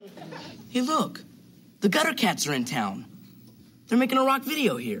Hey, look. The Gutter Cats are in town. They're making a rock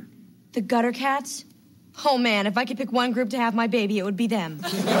video here. The Gutter Cats? Oh, man, if I could pick one group to have my baby, it would be them.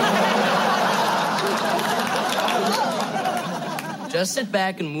 Just sit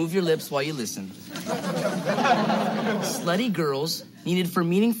back and move your lips while you listen. Slutty girls needed for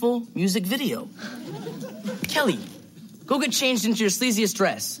meaningful music video. Kelly, go get changed into your sleaziest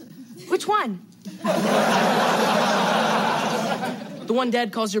dress. Which one? The one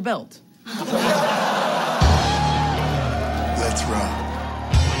Dad calls your belt. Let's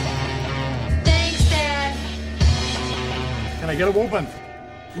rock. Thanks, Dad. Can I get a whooping?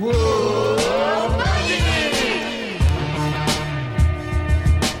 Whoa,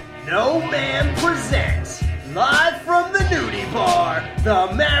 No Man presents, live from the nudie bar,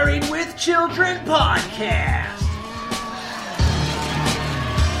 the Married with Children podcast.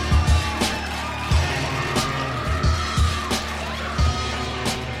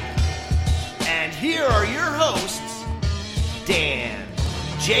 And here are your hosts, Dan,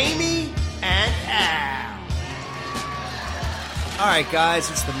 Jamie, and Al. All right,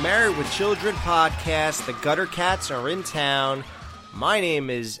 guys, it's the Married with Children podcast. The Gutter Cats are in town. My name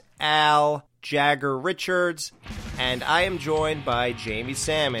is Al Jagger Richards, and I am joined by Jamie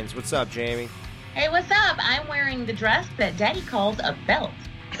Sammons. What's up, Jamie? Hey, what's up? I'm wearing the dress that Daddy calls a belt.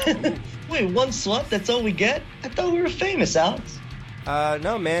 Wait, one slut? That's all we get? I thought we were famous, Alex.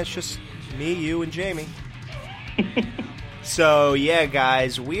 No, man, it's just me, you, and Jamie. So, yeah,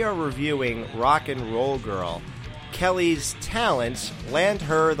 guys, we are reviewing Rock and Roll Girl. Kelly's talents land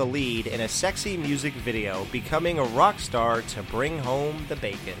her the lead in a sexy music video, becoming a rock star to bring home the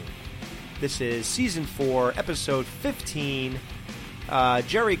bacon. This is Season 4, Episode 15.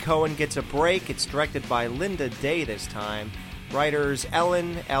 Jerry Cohen gets a break. It's directed by Linda Day this time. Writers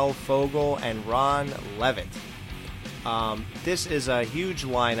Ellen L. Fogel and Ron Levitt. This is a huge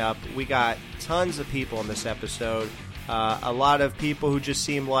lineup. We got tons of people in this episode. A lot of people who just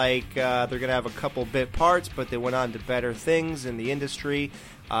seem like they're going to have a couple bit parts, but they went on to better things in the industry.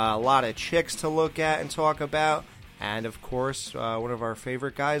 A lot of chicks to look at and talk about. And, of course, one of our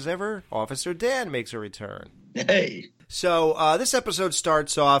favorite guys ever, Officer Dan, makes a return. Hey. So this episode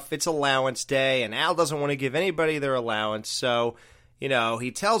starts off, it's allowance day, and Al doesn't want to give anybody their allowance. So, you know,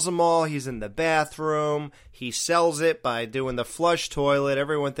 he tells them all he's in the bathroom. He sells it by doing the flush toilet.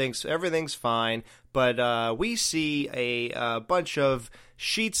 Everyone thinks everything's fine. But we see a bunch of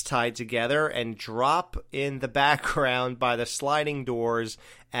sheets tied together and drop in the background by the sliding doors.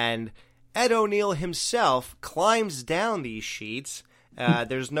 And Ed O'Neill himself climbs down these sheets.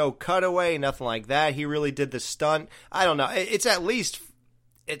 There's no cutaway, nothing like that. He really did the stunt. I don't know. It's at least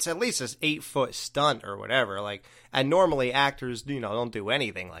an 8-foot stunt or whatever. Like, and normally actors, don't do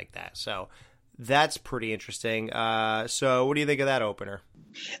anything like that. So that's pretty interesting. So what do you think of that opener?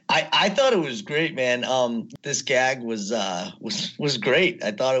 I thought it was great, man. This gag was great.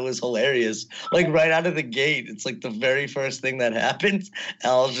 I thought it was hilarious. Like right out of the gate, it's like the very first thing that happens.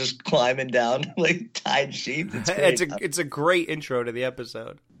 Al's just climbing down like tied sheets. It's great. It's a great intro to the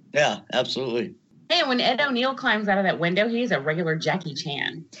episode. Yeah, absolutely. Hey, when Ed O'Neill climbs out of that window, he's a regular Jackie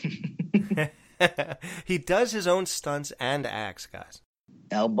Chan. He does his own stunts and acts, guys.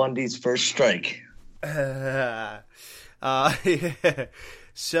 Al Bundy's first strike.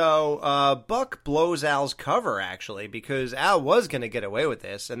 So, Buck blows Al's cover, actually, because Al was going to get away with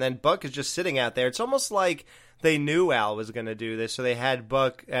this, and then Buck is just sitting out there. It's almost like they knew Al was going to do this, so they had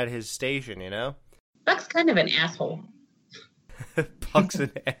Buck at his station, you know? Buck's kind of an asshole. Buck's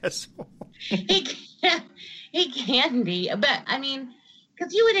an asshole? He can be, but, I mean,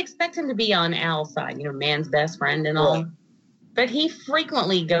 because you would expect him to be on Al's side, man's best friend and all. But he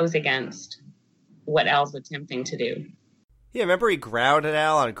frequently goes against what Al's attempting to do. Yeah, remember he growled at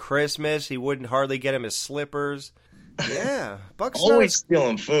Al on Christmas? He wouldn't hardly get him his slippers. Yeah, Buck's always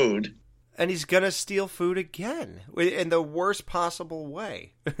stealing food. And he's going to steal food again in the worst possible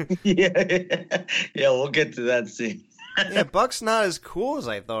way. Yeah, we'll get to that scene. Yeah, Buck's not as cool as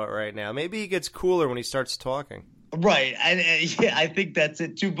I thought right now. Maybe he gets cooler when he starts talking. Right, yeah, I think that's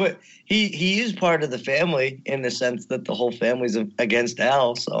it too. But he is part of the family in the sense that the whole family's against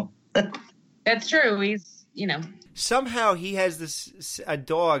Al. So that's true. He's somehow he has a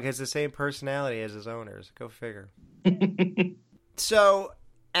dog has the same personality as his owners. Go figure. So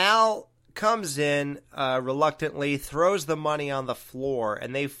Al comes in reluctantly, throws the money on the floor,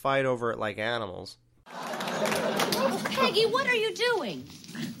 and they fight over it like animals. Peggy, what are you doing?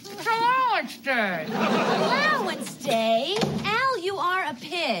 It's allowance day. Allowance day? Al, you are a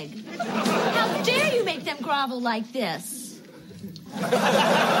pig. How dare you make them grovel like this? Al,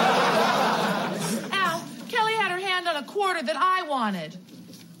 Kelly had her hand on a quarter that I wanted.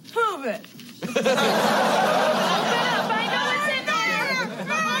 Move it. Open up. I know it's in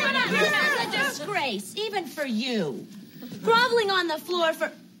there. This is a disgrace, even for you. Groveling on the floor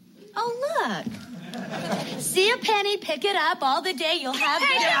for... Oh, look. See a penny, pick it up. All the day you'll have...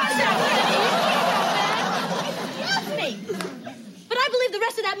 Trust me. But I believe the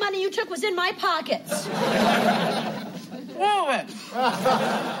rest of that money you took was in my pockets.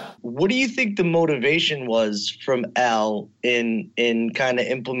 What do you think the motivation was from Al in kind of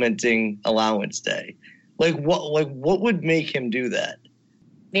implementing allowance day? Like what would make him do that?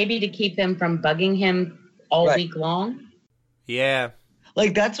 Maybe to keep them from bugging him all week long. Yeah.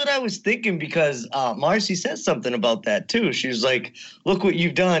 Like, that's what I was thinking, because Marcy says something about that, too. She was like, look what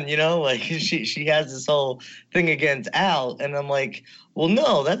you've done, you know? Like, she has this whole thing against Al. And I'm like, well,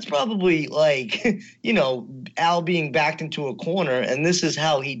 no, that's probably, like, you know, Al being backed into a corner. And this is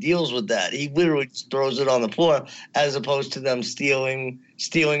how he deals with that. He literally just throws it on the floor, as opposed to them stealing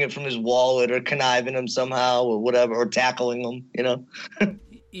it from his wallet or conniving him somehow or whatever, or tackling him, you know?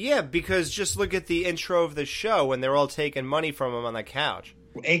 Yeah, because just look at the intro of the show when they're all taking money from him on the couch.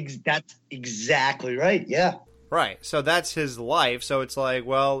 That's exactly right, yeah. Right, so that's his life. So it's like,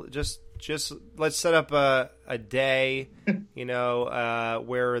 well, just let's set up a day, you know,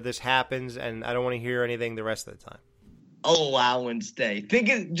 where this happens, and I don't want to hear anything the rest of the time. Allowance day.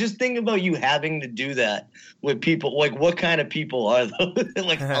 Just think about you having to do that with people. Like, what kind of people are those?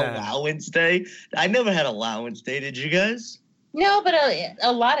 Like, allowance day? I never had allowance day. Did you guys? No, but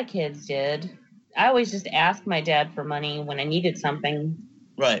a lot of kids did. I always just asked my dad for money when I needed something.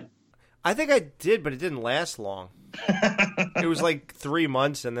 Right. I think I did, but it didn't last long. It was like 3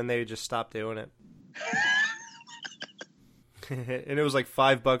 months, and then they just stopped doing it. And it was like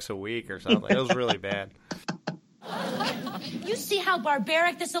 $5 a week or something. It was really bad. You see how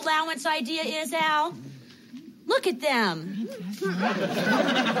barbaric this allowance idea is, Al? Look at them.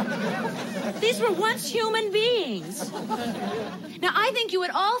 These were once human beings. Now, I think you would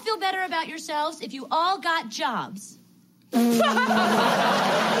all feel better about yourselves if you all got jobs.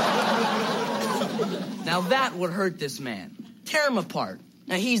 Now that would hurt this man. Tear him apart.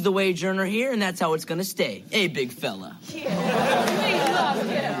 Now he's the wage earner here, and that's how it's gonna stay. Hey, big fella.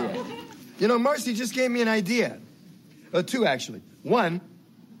 You know, Marcy just gave me an idea. Two, actually. One,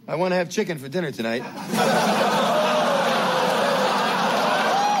 I want to have chicken for dinner tonight.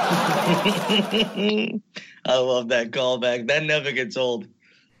 I love that callback. That never gets old.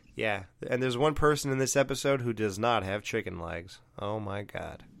 Yeah, and there's one person in this episode who does not have chicken legs. Oh, my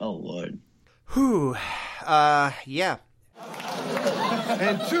God. Oh, Lord. Whew. Yeah.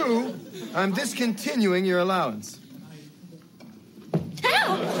 And two, I'm discontinuing your allowance.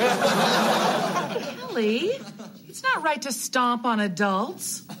 Kelly, it's not right to stomp on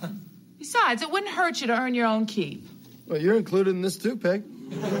adults. Besides, it wouldn't hurt you to earn your own keep. Well, you're included in this too, Peg.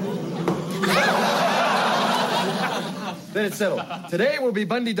 Then it's settled. Today will be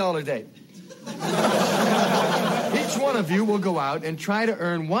Bundy Dollar Day. Each one of you will go out and try to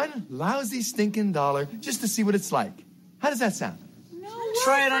earn one lousy stinking dollar just to see what it's like. How does that sound?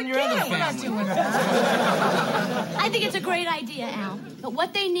 Try it on your other family. I think it's a great idea, Al. But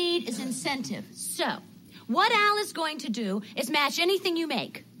what they need is incentive. So, what Al is going to do is match anything you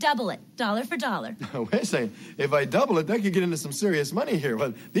make. Double it, dollar for dollar. Wait a second. If I double it, that could get into some serious money here.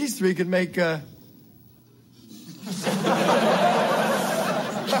 Well, these three could make, What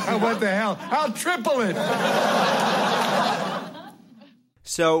the hell? I'll triple it!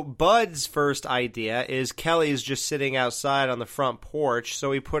 So Bud's first idea is Kelly's just sitting outside on the front porch,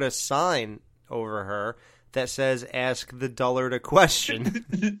 so he put a sign over her that says, "Ask the dullard a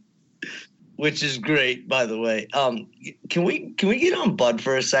question." Which is great, by the way. Can we get on Bud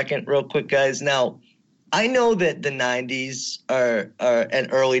for a second real quick, guys? Now, I know that the 90s and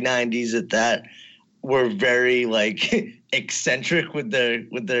early 90s at that were very, like, eccentric with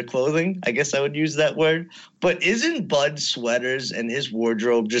their clothing. I guess I would use that word. But isn't Bud's sweaters and his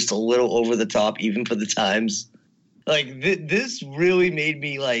wardrobe just a little over the top, even for the times? Like, this really made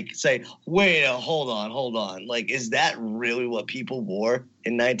me, like, say, wait, hold on. Like, is that really what people wore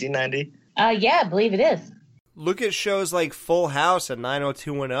in 1990? Yeah, I believe it is. Look at shows like Full House and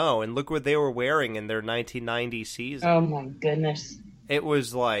 90210, and look what they were wearing in their 1990 season. Oh, my goodness. It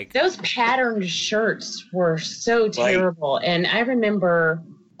was like... Those patterned shirts were so terrible. Right. And I remember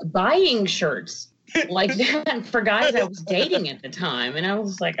buying shirts like that for guys I was dating at the time. And I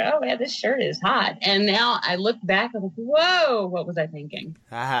was like, oh, yeah, this shirt is hot. And now I look back and I'm like, whoa, what was I thinking?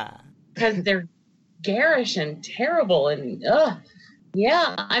 Because they're garish and terrible and ugh.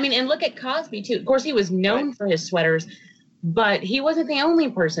 Yeah, I mean, and look at Cosby, too. Of course, he was known for his sweaters, but he wasn't the only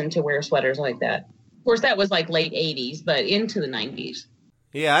person to wear sweaters like that. Of course, that was like late 80s, but into the 90s.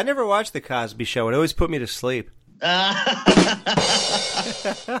 Yeah, I never watched The Cosby Show. It always put me to sleep.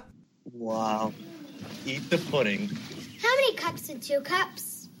 Wow. Eat the pudding. How many cups in 2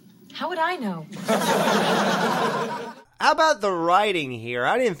 cups? How would I know? How about the writing here?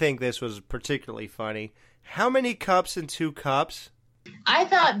 I didn't think this was particularly funny. How many cups in 2 cups? I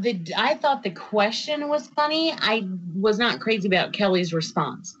thought the question was funny. I was not crazy about Kelly's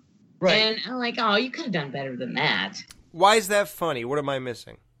response. Right. And I'm like, oh, you could have done better than that. Why is that funny? What am I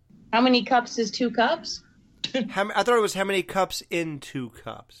missing? How many cups is 2 cups? I thought it was how many cups in 2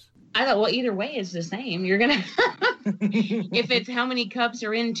 cups. I thought, well, either way is the same. You're going to, if it's how many cups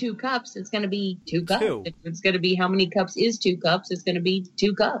are in 2 cups, it's going to be 2 cups. 2. If it's going to be how many cups is 2 cups, it's going to be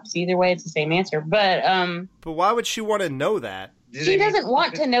 2 cups. Either way, it's the same answer. But why would she want to know that? She doesn't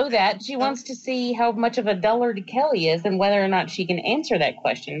want to know that. She wants to see how much of a dullard Kelly is and whether or not she can answer that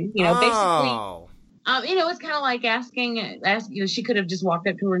question. You know, basically, it's kind of like asking, she could have just walked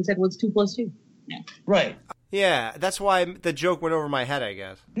up to her and said, what's 2 plus 2? Yeah. Right. Yeah, that's why the joke went over my head, I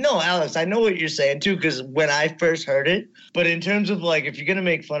guess. No, Alex, I know what you're saying, too, because when I first heard it, but in terms of, like, if you're going to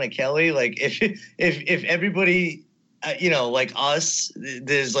make fun of Kelly, like, if everybody, like us,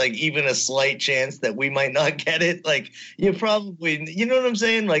 there's, like, even a slight chance that we might not get it, like, you probably, you know what I'm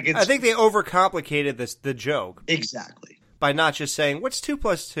saying? Like, I think they overcomplicated the joke. Exactly. By not just saying, what's 2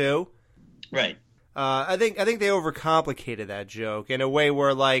 plus 2? Right. I think they overcomplicated that joke in a way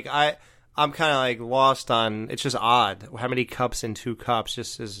where, like, I'm kind of like lost on. It's just odd. How many cups in 2 cups?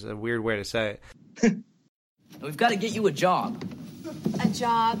 Just is a weird way to say it. We've got to get you a job. A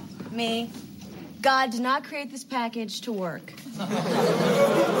job? Me? God did not create this package to work.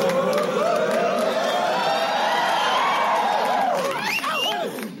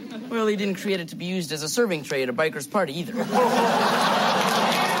 Well, he didn't create it to be used as a serving tray at a biker's party either.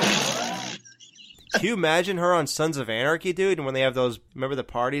 Can you imagine her on Sons of Anarchy, dude? And when they have those, remember the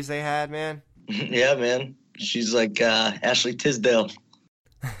parties they had, man? Yeah, man. She's like Ashley Tisdale.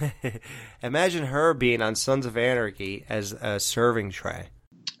 Imagine her being on Sons of Anarchy as a serving tray.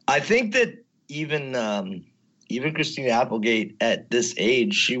 I think that even Christina Applegate at this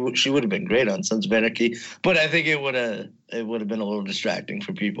age, she would have been great on Sons of Anarchy. But I think it would have been a little distracting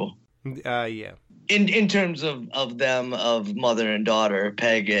for people. Yeah. In terms of them, of mother and daughter,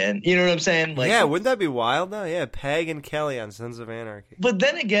 Peg and, you know what I'm saying? Like, yeah, wouldn't that be wild though? Yeah, Peg and Kelly on Sons of Anarchy. But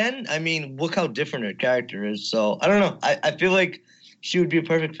then again, I mean, look how different her character is. So, I don't know. I feel like she would be a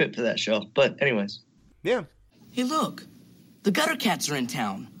perfect fit for that show. But anyways. Yeah. Hey, look. The Gutter Cats are in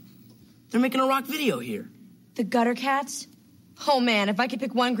town. They're making a rock video here. The Gutter Cats? Oh, man, if I could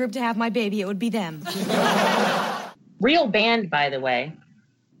pick one group to have my baby, it would be them. Real band, by the way.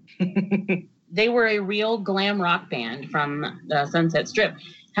 They were a real glam rock band from Sunset Strip.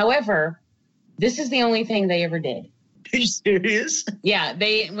 However, this is the only thing they ever did. Are you serious? Yeah,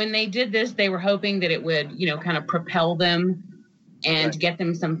 when they did this, they were hoping that it would, kind of propel them and get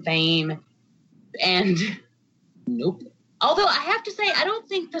them some fame. And nope. Although I have to say, I don't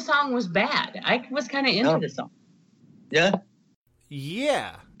think the song was bad. I was kind of into the song. Yeah?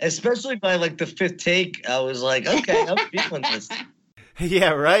 Yeah. Especially by like the 5th take, I was like, okay, I'm feeling this.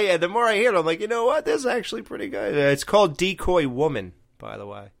 Yeah, right? And the more I hear it, I'm like, you know what? This is actually pretty good. It's called Decoy Woman, by the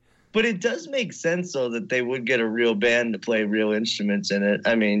way. But it does make sense, though, that they would get a real band to play real instruments in it.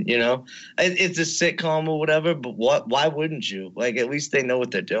 I mean, it's a sitcom or whatever, but why wouldn't you? Like, at least they know what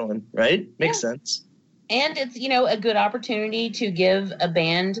they're doing, right? Makes sense. And it's, a good opportunity to give a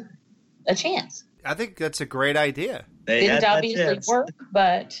band a chance. I think that's a great idea. Didn't obviously work,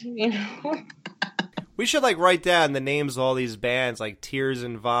 but, We should, write down the names of all these bands, like Tears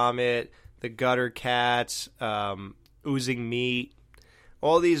and Vomit, the Gutter Cats, Oozing Meat.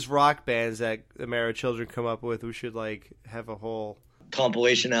 All these rock bands that the Marrow Children come up with, we should, have a whole...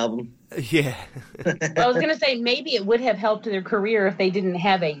 compilation album. Yeah. I was going to say, maybe it would have helped their career if they didn't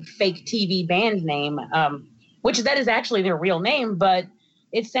have a fake TV band name, which that is actually their real name, but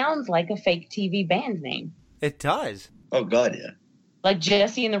it sounds like a fake TV band name. It does. Oh, God, yeah. Like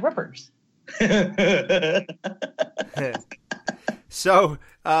Jesse and the Rippers. So,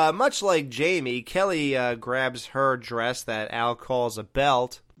 much like Jamie, Kelly grabs her dress that Al calls a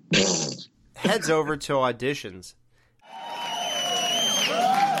belt, heads over to auditions.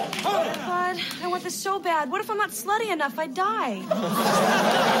 God, I want this so bad. What if I'm not slutty enough? I'd die.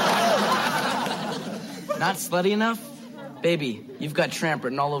 Not slutty enough? Baby, you've got tramp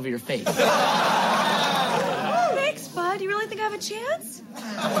written all over your face. Thanks, bud. You really think I have a chance?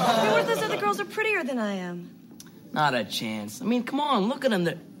 I mean, what if those other girls are prettier than I am? Not a chance. I mean, come on, look at them.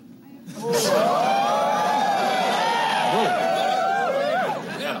 Whoa.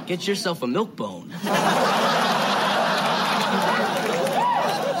 Get yourself a milk bone.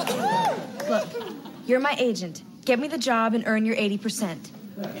 You're my agent. Get me the job and earn your 80%.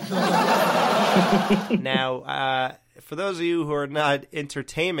 Now, for those of you who are not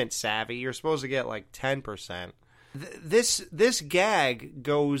entertainment savvy, you're supposed to get like 10%. This gag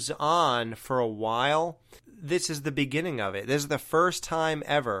goes on for a while. This is the beginning of it. This is the first time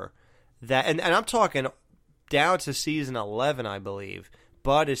ever that, and I'm talking down to season 11, I believe,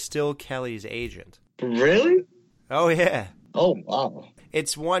 Bud is still Kelly's agent. Really? Oh, yeah. Oh, wow.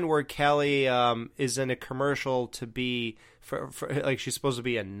 It's one where Kelly is in a commercial to be, for like she's supposed to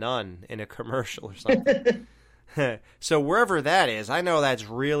be a nun in a commercial or something. So wherever that is, I know that's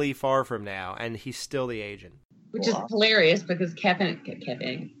really far from now, and he's still the agent. Which is hilarious because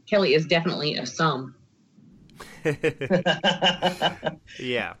Kelly is definitely a sum.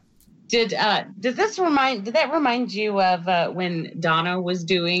 Yeah. Did that remind you of when Donna was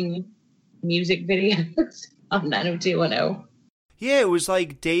doing music videos on 90210? Yeah, it was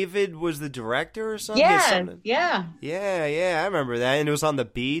like David was the director or something. Yeah. I remember that, and it was on the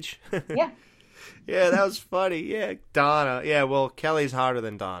beach. Yeah. Yeah, that was funny. Yeah, Donna. Yeah, well, Kelly's hotter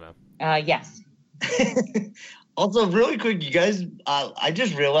than Donna. Yes. Also, really quick, you guys, I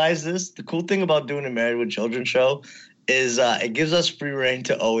just realized this. The cool thing about doing a Married with Children show is it gives us free reign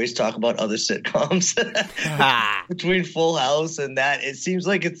to always talk about other sitcoms. Between Full House and that, it seems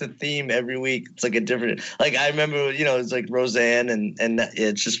like it's a theme every week. It's like a different, like I remember, it's like Roseanne, and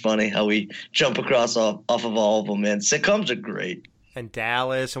it's just funny how we jump across off of all of them, man. Sitcoms are great. And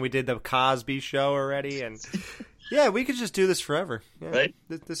Dallas, and we did the Cosby Show already, and yeah, we could just do this forever. Yeah, right?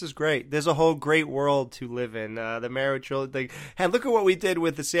 This is great. There's a whole great world to live in. The Married Children thing. And look at what we did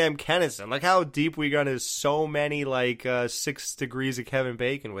with the Sam Kinison. Like how deep we got into so many 6 degrees of Kevin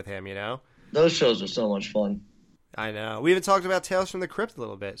Bacon with him. Those shows are so much fun. I know. We even talked about Tales from the Crypt a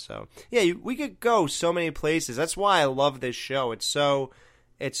little bit. So yeah, we could go so many places. That's why I love this show. It's so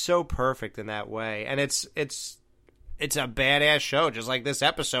perfect in that way, and it's a badass show, just like this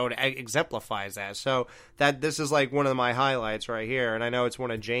episode exemplifies that. So that this is like one of my highlights right here, and I know it's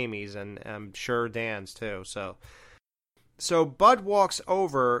one of Jamie's, and I'm sure Dan's too. So Bud walks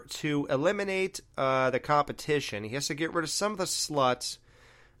over to eliminate the competition. He has to get rid of some of the sluts,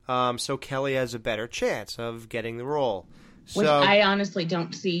 so Kelly has a better chance of getting the role. Which I honestly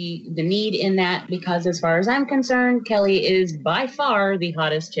don't see the need in that, because as far as I'm concerned, Kelly is by far the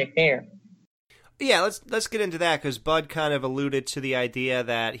hottest chick there. Yeah, let's get into that, because Bud kind of alluded to the idea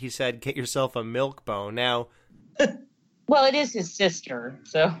that he said, get yourself a milk bone. Now, well, it is his sister,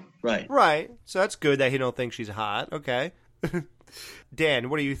 so. Right. So that's good that he don't think she's hot. Okay. Dan,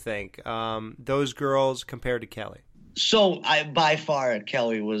 what do you think? Those girls compared to Kelly? So by far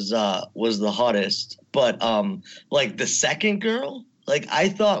Kelly was the hottest, but the second girl, I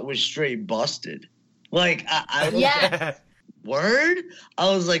thought was straight busted. Yeah. Word?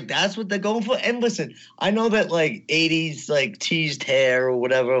 I was like, that's what they're going for? And listen, I know that 80s teased hair or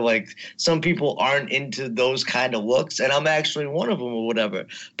whatever, some people aren't into those kind of looks, and I'm actually one of them or whatever.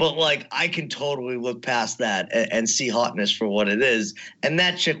 But I can totally look past that and see hotness for what it is. And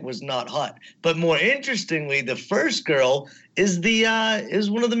that chick was not hot. But more interestingly, the first girl is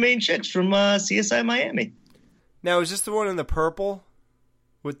one of the main chicks from CSI Miami. Now, is this the one in the purple?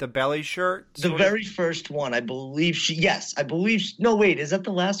 With the belly shirt? The very first one, I believe no, wait, is that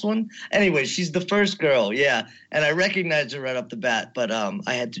the last one? Anyway, she's the first girl, yeah. And I recognized her right off the bat, but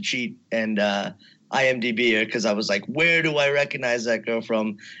I had to cheat and IMDb her because I was like, where do I recognize that girl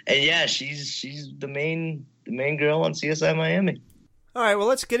from? And yeah, she's the main girl on CSI Miami. All right, well,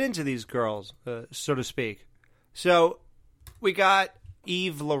 let's get into these girls, so to speak. So we got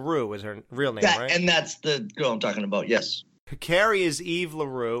Eve LaRue is her real name, right? And that's the girl I'm talking about, yes. Carrie is Eve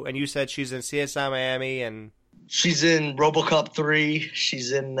LaRue, and you said she's in CSI Miami, and she's in RoboCop 3.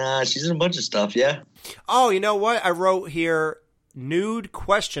 She's in a bunch of stuff, yeah. Oh, you know what? I wrote here, nude ?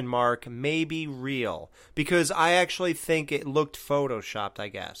 May be real, because I actually think it looked photoshopped, I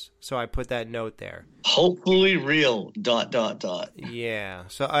guess. So I put that note there. Hopefully real, ... Yeah.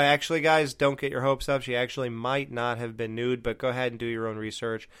 So actually, guys, don't get your hopes up. She actually might not have been nude, but go ahead and do your own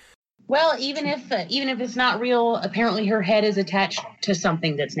research. Well, even if it's not real, apparently her head is attached to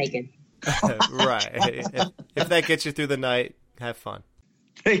something that's naked. Right. If that gets you through the night, have fun.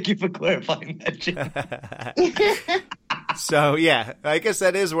 Thank you for clarifying that, Jim. So, yeah, I guess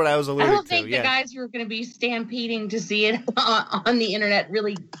that is what I was alluding to. I don't think the guys who are going to be stampeding to see it on the internet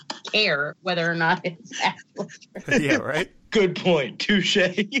really care whether or not it's actual. Yeah, right? Good point. Touche.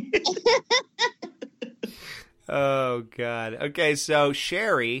 Oh, God. Okay, so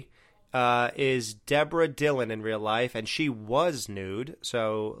Sherry is Deborah Dillon in real life, and she was nude,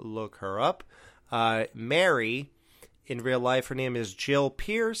 so look her up. Mary, in real life, her name is Jill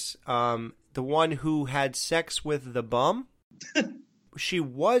Pierce. the one who had sex with the bum. She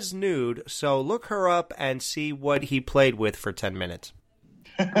was nude, so look her up and see what he played with for 10 minutes.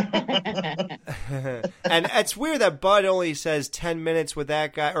 And it's weird that Bud only says 10 minutes with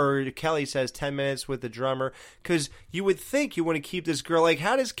that guy, or Kelly says 10 minutes with the drummer, because you would think you want to keep this girl. Like,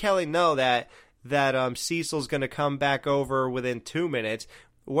 how does Kelly know that Cecil's going to come back over within 2 minutes?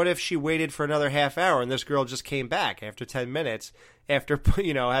 What if she waited for another half hour and this girl just came back after 10 minutes after,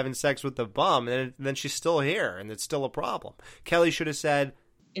 having sex with the bum, and then she's still here and it's still a problem? Kelly should have said,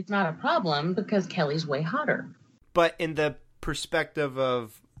 it's not a problem because Kelly's way hotter. But in the perspective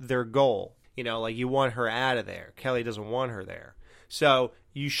of their goal, like you want her out of there. Kelly doesn't want her there. So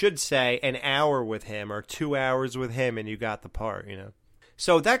you should say an hour with him or 2 hours with him and you got the part,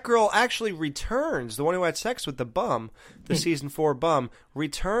 So that girl actually returns, the one who had sex with the bum, the season 4 bum,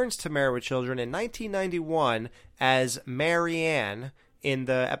 returns to Married with Children in 1991 as Marianne in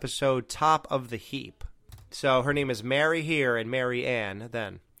the episode Top of the Heap. So her name is Mary here and Mary Ann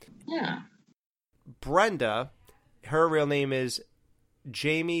then. Yeah. Brenda, her real name is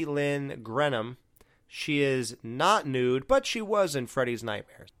Jamie Lynn Grenham. She is not nude, but she was in Freddy's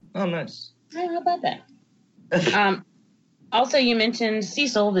Nightmares. Oh, nice. How about that? Also, you mentioned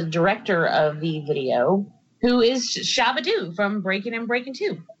Cecil, the director of the video, who is Shabba-Doo from Breakin' and Breakin'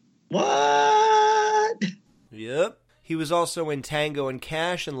 2. What? Yep. He was also in Tango and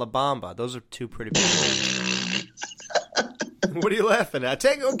Cash and La Bamba. Those are two pretty big movies. What are you laughing at?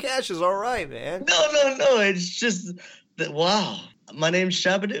 Tango and Cash is all right, man. No. It's just that, wow. My name's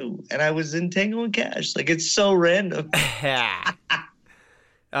Shabba-Doo, and I was in Tango and Cash. Like, it's so random.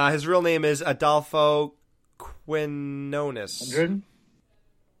 His real name is Adolfo Quinones. Lundgren?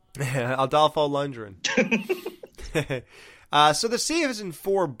 Adolfo Lundgren. So the season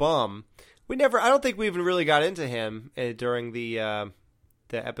 4 bum, I don't think we even really got into him during the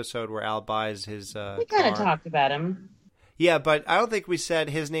episode where Al buys his we kind of talked about him. Yeah, but I don't think we said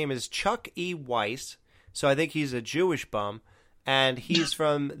his name is Chuck E. Weiss, so I think he's a Jewish bum, and he's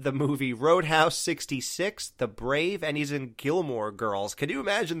from the movie Roadhouse 66, The Brave, and he's in Gilmore Girls. Can you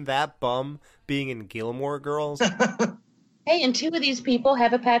imagine that bum being in Gilmore Girls? Hey, and 2 of these people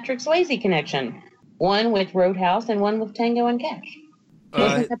have a Patrick Swayze connection. One with Roadhouse and one with Tango and Cash.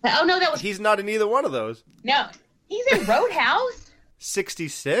 He's not in either one of those. No, he's in Roadhouse.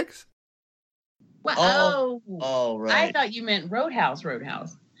 66? Well, oh, right. I thought you meant Roadhouse.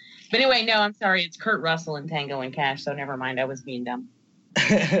 But anyway, no, I'm sorry. It's Kurt Russell in Tango and Cash, so never mind. I was being dumb.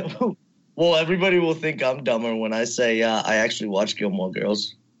 Well, everybody will think I'm dumber when I say I actually watch Gilmore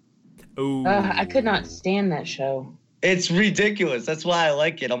Girls. Ooh. I could not stand that show. It's ridiculous. That's why I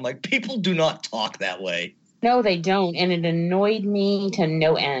like it. I'm like, people do not talk that way. No, they don't, and it annoyed me to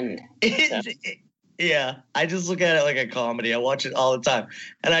no end. Yeah, I just look at it like a comedy. I watch it all the time,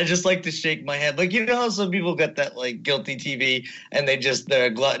 and I just like to shake my head. Like, how some people get that, like, guilty TV, and they're a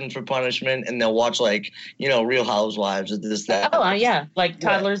glutton for punishment, and they'll watch, like, Real Housewives or this, that. Oh, yeah, like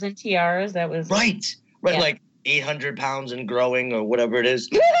Toddlers and Tiaras. That was... Right, yeah. Like 800 pounds and growing or whatever it is.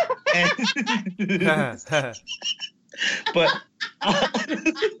 But...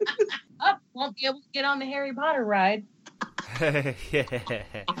 won't be able to get on the Harry Potter ride.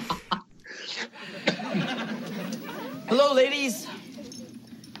 Hello, ladies.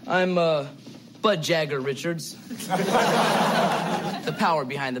 I'm Bud Jagger Richards, the power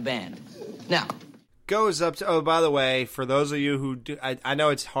behind the band. Now, goes up to. Oh, by the way, for those of you who do, I know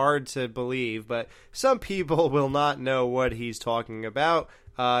it's hard to believe, but some people will not know what he's talking about.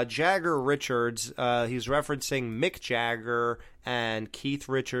 Jagger Richards, he's referencing Mick Jagger and Keith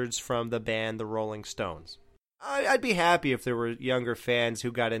Richards from the band The Rolling Stones. I'd be happy if there were younger fans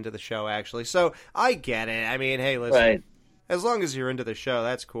who got into the show, actually. So I get it. I mean, hey, listen, right. As long as you're into the show,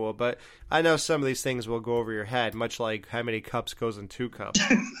 that's cool. But I know some of these things will go over your head, much like how many cups goes in 2 cups.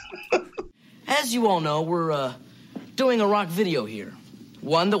 As you all know, we're doing a rock video here.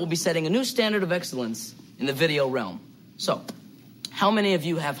 One that will be setting a new standard of excellence in the video realm. So, how many of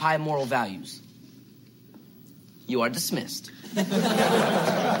you have high moral values? You are dismissed.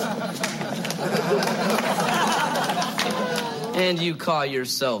 And you call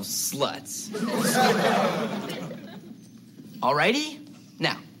yourselves sluts. Alrighty?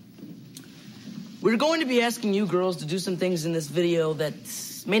 Now, we're going to be asking you girls to do some things in this video that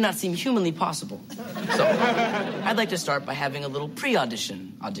may not seem humanly possible. So, I'd like to start by having a little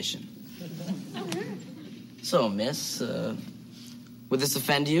pre-audition audition. So, miss, would this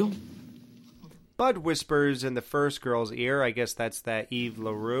offend you? Bud whispers in the first girl's ear. I guess that's that Eve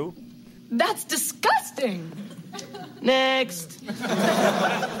LaRue. That's disgusting. Next.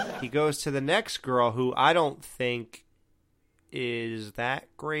 He goes to the next girl, who I don't think is that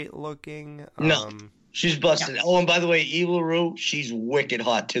great looking. No, she's busted. Oh, and by the way, Evil Rue, she's wicked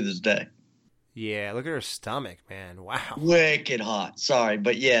hot to this day. Yeah, look at her stomach, man. Wow. Wicked hot. Sorry,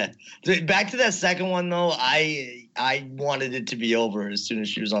 but yeah. Back to that second one, though. I wanted it to be over as soon as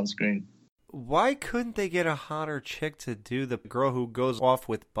she was on screen. Why couldn't they get a hotter chick to do the girl who goes off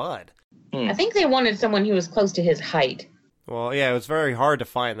with Bud? I think they wanted someone who was close to his height. Well, yeah, it was very hard to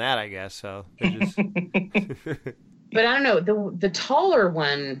find that, I guess. So, just... But I don't know, the taller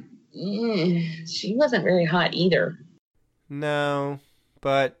one, she wasn't very hot either. No,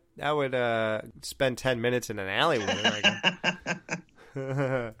 but I would spend 10 minutes in an alley with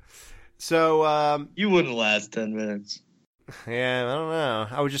her. So, you wouldn't last 10 minutes. Yeah, I don't know.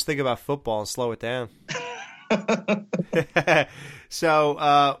 I would just think about football and slow it down.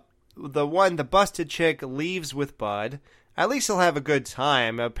 So, the busted chick leaves with Bud. At least he'll have a good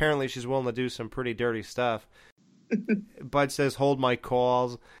time. Apparently, she's willing to do some pretty dirty stuff. Bud says, hold my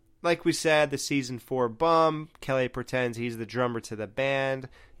calls. Like we said, the season 4 bum. Kelly pretends he's the drummer to the band.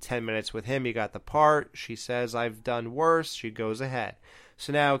 10 minutes with him, you got the part. She says, I've done worse. She goes ahead.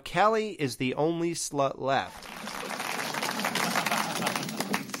 So now Kelly is the only slut left.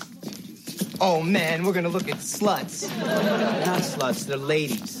 Oh, man, we're going to look at sluts. Not sluts, they're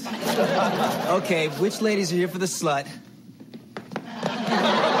ladies. Okay, which ladies are here for the slut?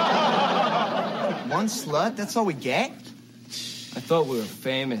 One slut? That's all we get? I thought we were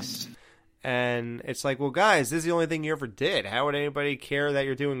famous. And it's like, well, guys, this is the only thing you ever did. How would anybody care that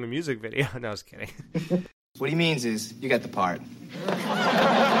you're doing a music video? No, I was kidding. What he means is, you got the part.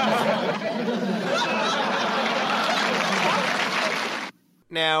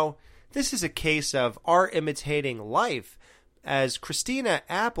 Now, this is a case of art imitating life, as Christina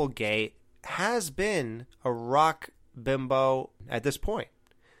Applegate has been a rock bimbo at this point.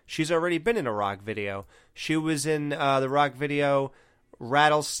 She's already been in a rock video. She was in the rock video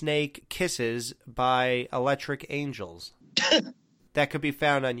Rattlesnake Kisses by Electric Angels. That could be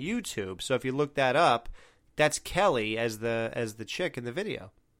found on YouTube. So if you look that up, that's Kelly as the chick in the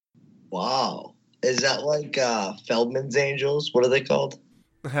video. Wow. Is that like Feldman's Angels? What are they called?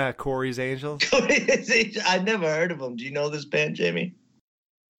 Corey's Angels? I've never heard of them. Do you know this band, Jamie?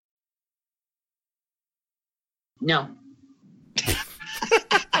 No.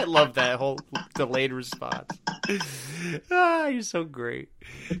 I love that whole delayed response. You're so great.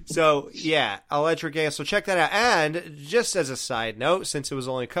 So, yeah, Electric Angels. So check that out. And just as a side note, since it was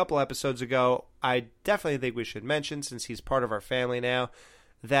only a couple episodes ago, I definitely think we should mention, since he's part of our family now,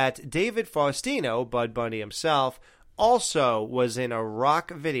 that David Faustino, Bud Bundy himself, also was in a rock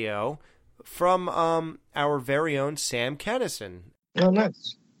video from our very own Sam Kinison. Oh,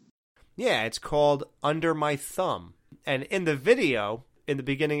 nice. Yeah, it's called Under My Thumb. And in the video, in the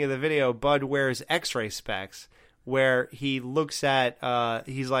beginning of the video, Bud wears x-ray specs where he looks at,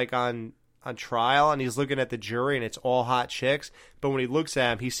 he's like on trial and he's looking at the jury and it's all hot chicks. But when he looks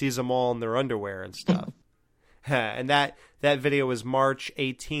at them, he sees them all in their underwear and stuff. And that video was March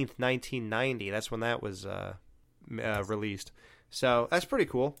 18th, 1990. That's when that was released. So that's pretty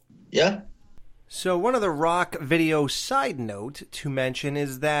cool. Yeah. So one other rock video side note to mention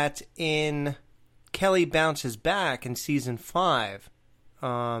is that in Kelly Bounces Back in season 5,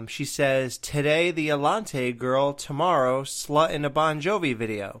 she says, today the Alante girl, tomorrow slut in a Bon Jovi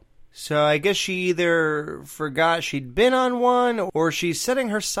video. So I guess she either forgot she'd been on one or she's setting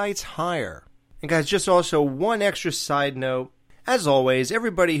her sights higher. And guys, just also one extra side note. As always,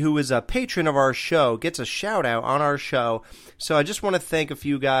 everybody who is a patron of our show gets a shout out on our show. So I just want to thank a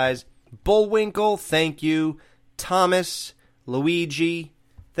few guys. Bullwinkle, thank you. Thomas, Luigi,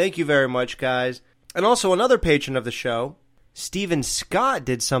 thank you very much, guys. And also another patron of the show, Stephen Scott,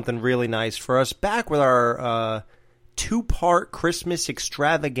 did something really nice for us back with our 2-part Christmas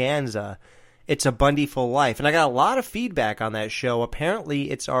extravaganza. It's a Bundy for Life. And I got a lot of feedback on that show.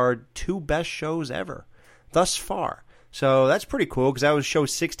 Apparently, it's our 2 best shows ever thus far. So that's pretty cool because that was show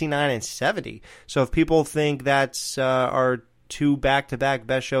 69 and 70. So if people think that's our 2 back-to-back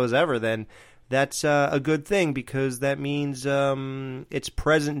best shows ever, then that's a good thing because that means it's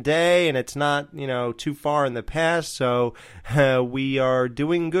present day and it's not, too far in the past. So we are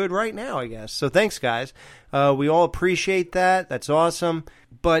doing good right now, I guess. So thanks, guys. We all appreciate that. That's awesome.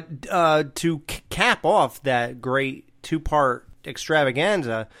 But to cap off that great 2-part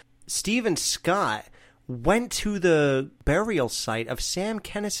extravaganza, Stephen Scott went to the burial site of Sam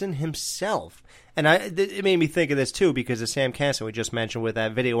Kinison himself. And it made me think of this, too, because of Sam Kinison we just mentioned with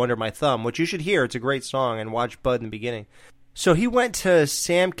that video Under My Thumb, which you should hear. It's a great song, and watch Bud in the beginning. So he went to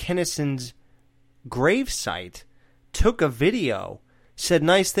Sam Kinison's gravesite, took a video, said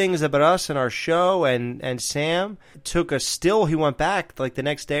nice things about us and our show, and Sam took a still. He went back like the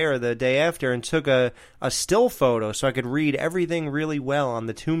next day or the day after and took a still photo so I could read everything really well on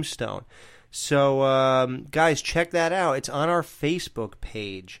the tombstone. So, guys, check that out. It's on our Facebook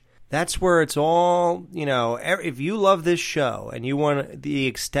page. That's where it's all, if you love this show and you want the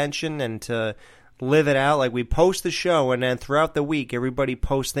extension and to live it out, like we post the show and then throughout the week, everybody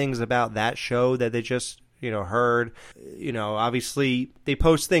posts things about that show that they just, heard. Obviously they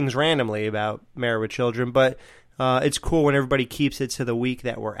post things randomly about Married with Children, but it's cool when everybody keeps it to the week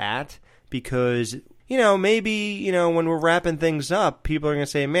that we're at because, maybe, when we're wrapping things up, people are going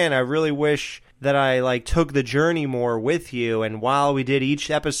to say, man, I really wish that I took the journey more with you. And while we did each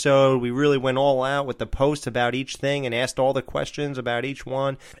episode, we really went all out with the post about each thing and asked all the questions about each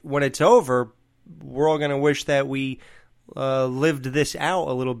one. When it's over, we're all going to wish that we lived this out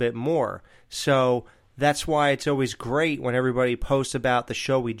a little bit more. So that's why it's always great when everybody posts about the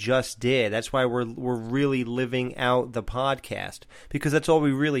show we just did. That's why we're really living out the podcast, because that's all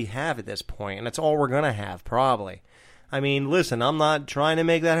we really have at this point, and that's all we're going to have probably. I mean, listen, I'm not trying to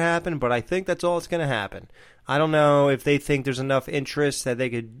make that happen, but I think that's all that's going to happen. I don't know if they think there's enough interest that they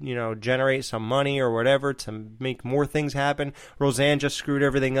could, generate some money or whatever to make more things happen. Roseanne just screwed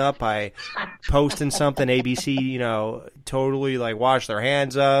everything up by posting something ABC, totally washed their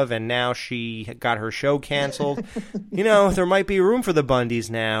hands of, and now she got her show canceled. There might be room for the Bundys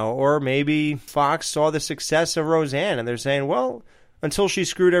now, or maybe Fox saw the success of Roseanne and they're saying, well, until she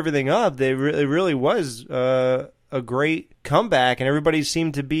screwed everything up, it really was a great comeback, and everybody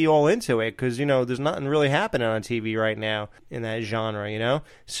seemed to be all into it because, there's nothing really happening on TV right now in that genre,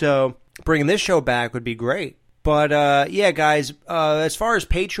 So bringing this show back would be great. But, yeah, guys, as far as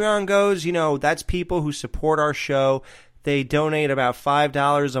Patreon goes, that's people who support our show. They donate about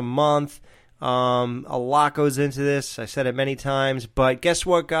 $5 a month. A lot goes into this. I said it many times. But guess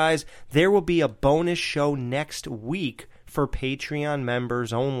what, guys? There will be a bonus show next week for Patreon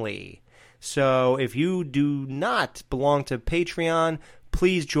members only. So if you do not belong to Patreon,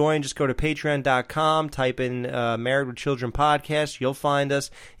 please join. Just go to patreon.com, type in Married with Children podcast. You'll find us.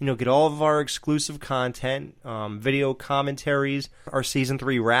 Get all of our exclusive content, video commentaries, our season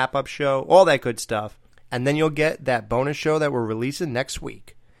 3 wrap-up show, all that good stuff. And then you'll get that bonus show that we're releasing next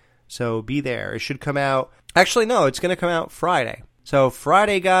week. So be there. It should come out. Actually, no, it's going to come out Friday. So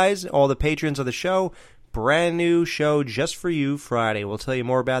Friday, guys, all the patrons of the show, brand new show just for you Friday. We'll tell you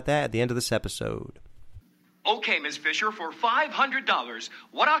more about that at the end of this episode. Okay, Ms. Fisher, for $500,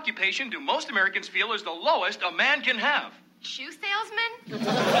 what occupation do most Americans feel is the lowest a man can have? Shoe salesman?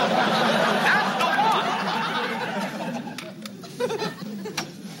 That's the one!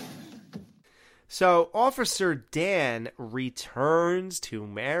 So, Officer Dan returns to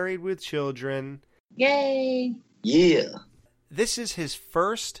Married with Children. Yay! Yeah. This is his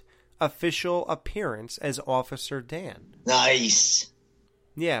first official appearance as Officer Dan. Nice.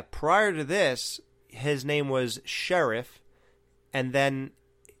 Yeah, prior to this, his name was Sheriff, and then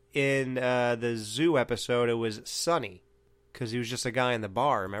in the zoo episode, it was Sonny, because he was just a guy in the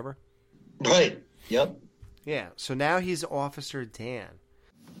bar, remember? Right, yep. Yeah, so now he's Officer Dan.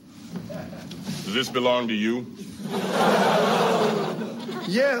 Does this belong to you?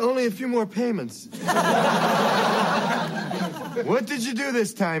 Yeah, only a few more payments. What did you do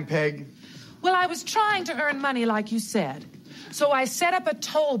this time, Peg? Well, I was trying to earn money like you said. So I set up a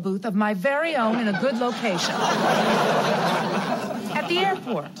toll booth of my very own in a good location. At the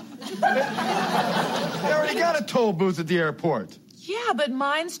airport. They already got a toll booth at the airport. Yeah, but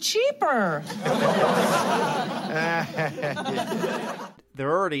mine's cheaper. There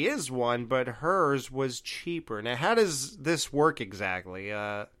already is one, but hers was cheaper. Now, how does this work exactly?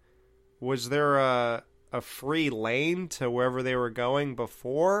 Was there a free lane to wherever they were going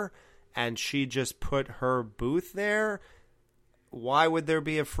before, and she just put her booth there? Why would there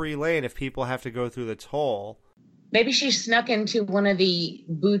be a free lane if people have to go through the toll? Maybe she snuck into one of the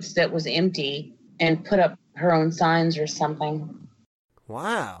booths that was empty and put up her own signs or something.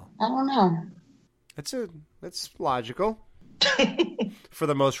 Wow. I don't know. That's logical. For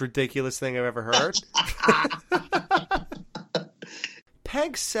the most ridiculous thing I've ever heard.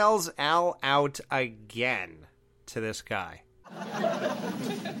 Peg sells Al out again to this guy.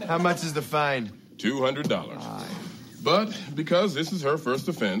 How much is the fine? $200. But because this is her first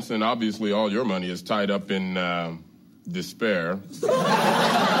offense, and obviously all your money is tied up in despair,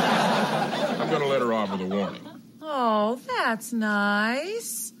 I'm going to let her off with a warning. Oh, that's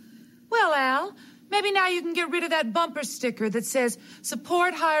nice. Well, Al, maybe now you can get rid of that bumper sticker that says,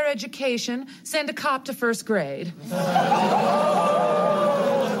 support higher education, send a cop to first grade.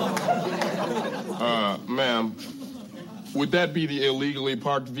 Ma'am, Would that be the illegally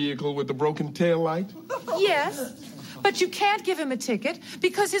parked vehicle with the broken taillight? Yes, but you can't give him a ticket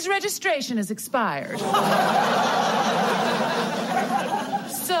because his registration is expired.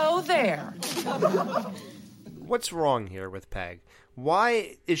 So there. What's wrong here with Peg?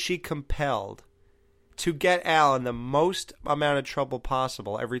 Why is she compelled to get Al in the most amount of trouble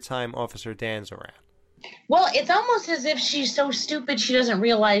possible every time Officer Dan's around? Well, it's almost as if she's so stupid she doesn't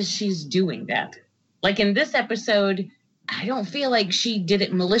realize she's doing that. Like in this episode, I don't feel like she did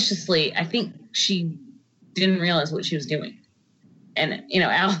it maliciously. I think she didn't realize what she was doing. And,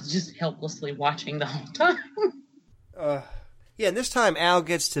 Al's just helplessly watching the whole time. Yeah, and this time Al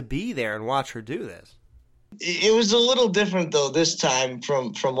gets to be there and watch her do this. It was a little different, though, this time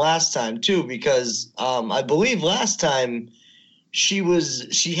from last time, too, because I believe last time she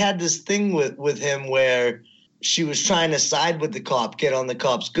had this thing with him where she was trying to side with the cop, get on the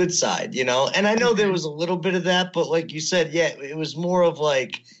cop's good side, And I know there was a little bit of that, but like you said, yeah, it was more of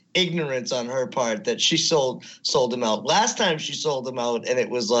like ignorance on her part that she sold him out. Last time she sold him out, and it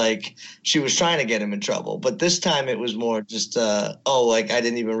was like she was trying to get him in trouble. But this time it was more just, I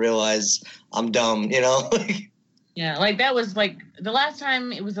didn't even realize I'm dumb, Yeah, like that was like the last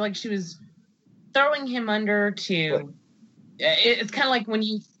time it was like she was throwing him under to. It's kind of like when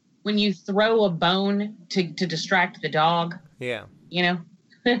you throw a bone to distract the dog. Yeah.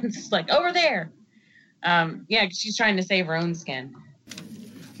 It's just like over there. Yeah, she's trying to save her own skin.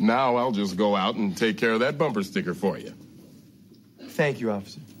 Now I'll just go out and take care of that bumper sticker for you. Thank you,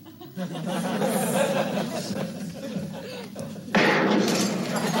 officer.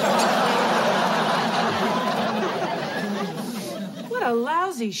 What a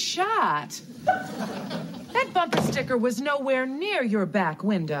lousy shot. That bumper sticker was nowhere near your back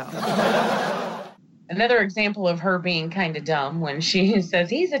window. Another example of her being kind of dumb when she says,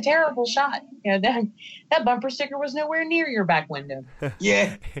 he's a terrible shot. That bumper sticker was nowhere near your back window.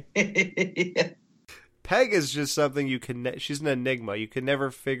 Yeah. Peg is just something she's an enigma. You can never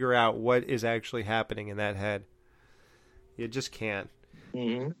figure out what is actually happening in that head. You just can't.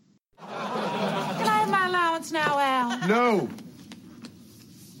 Mm-hmm. Can I have my allowance now, Al? No.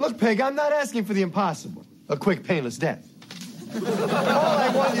 Look, Peg, I'm not asking for the impossible. A quick, painless death. All I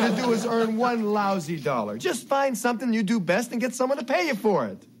want you to do is earn one lousy dollar. Just find something you do best and get someone to pay you for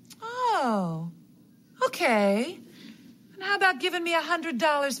it. Oh, okay. And how about giving me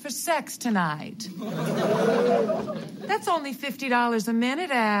 $100 for sex tonight? That's only $50 a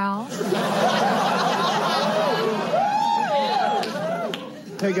minute, Al.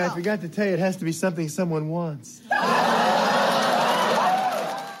 Peg, I forgot to tell you, it has to be something someone wants.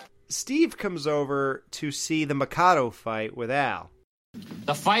 Steve comes over to see the Mikado fight with Al.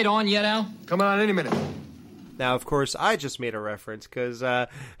 The fight on yet, Al? Come on, any minute. Now, of course, I just made a reference because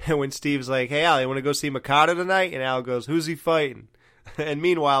when Steve's like, hey, Al, you want to go see Mikado tonight? And Al goes, who's he fighting? And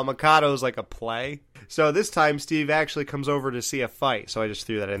meanwhile, Mikado's like a play. So this time, Steve actually comes over to see a fight. So I just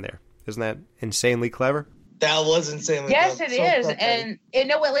threw that in there. Isn't that insanely clever? That was insanely Yes, clever. it is. And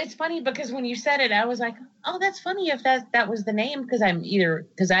it's funny because when you said it, I was like, oh, that's funny if that was the name because I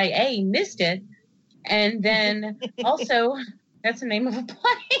missed it. And then also, that's the name of a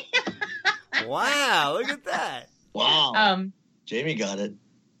play. Wow, look at that. Wow. Jamie got it.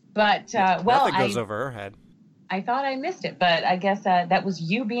 But, nothing goes over her head. I thought I missed it, but I guess that was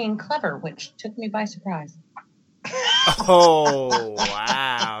you being clever, which took me by surprise. Oh,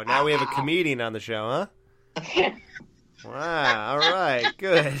 wow. Now we have a comedian on the show, huh? Wow, all right,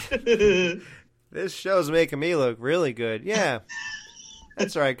 good. This show's making me look really good. Yeah.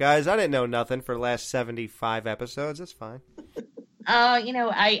 That's all right, guys. I didn't know nothing for the last 75 episodes. That's fine.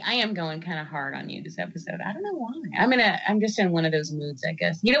 I am going kind of hard on you this episode. I don't know why. I'm just in one of those moods, I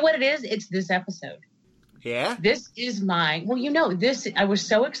guess. You know what it is? It's this episode. Yeah? This is I was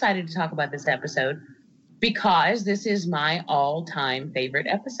so excited to talk about this episode because this is my all-time favorite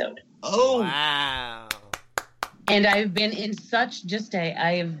episode. Oh. Wow. And I've been in such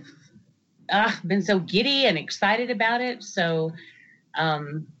I've been so giddy and excited about it. So,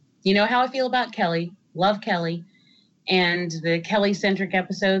 you know how I feel about Kelly. Love Kelly. And the Kelly-centric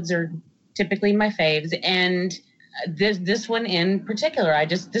episodes are typically my faves. And this one in particular, I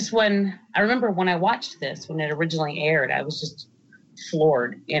remember when I watched this, when it originally aired, I was just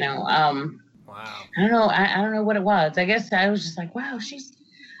floored, Wow. I don't know what it was. I guess I was just like, wow,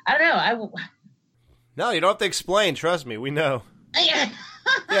 I don't know. No, you don't have to explain. Trust me, we know. Yeah,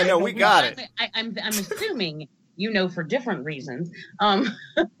 no, we got it. I'm assuming for different reasons.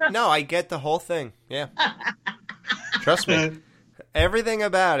 No, I get the whole thing. Yeah. Trust me. Everything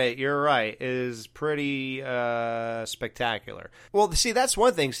about it, you're right, is pretty spectacular. Well, see, that's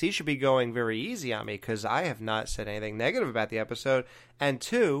one thing. So you should be going very easy on me because I have not said anything negative about the episode. And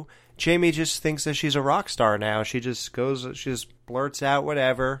two, Jamie just thinks that she's a rock star now. She just blurts out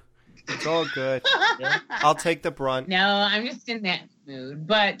whatever. It's all good. I'll take the brunt. No, I'm just in that mood.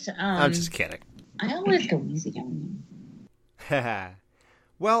 But I'm just kidding. I always go easy on you.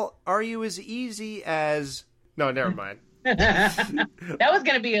 Well, are you as easy as... No, never mind. That was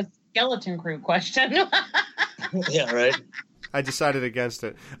going to be a Skeleton Crew question. Yeah, right. I decided against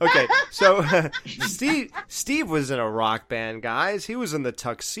it. Okay, so Steve was in a rock band, guys. He was in the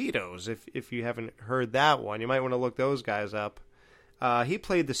Tuxedos. If you haven't heard that one, you might want to look those guys up. He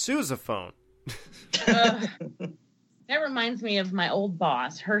played the sousaphone. That reminds me of my old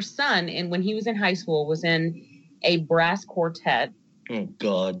boss. Her son, when he was in high school, was in a brass quartet. Oh,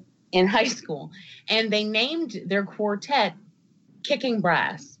 God. In high school. And they named their quartet Kicking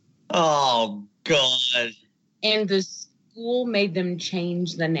Brass. Oh, God. And the school made them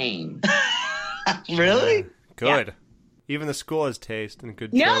change the name. Really? Good. Yeah. Even the school has taste and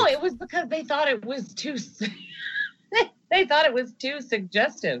good No, jokes. it was because they thought it was too... they thought it was too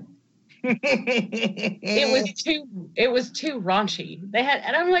suggestive. It was too raunchy.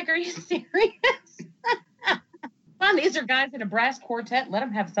 And I'm like, are you serious? Come on, these are guys in a brass quartet. Let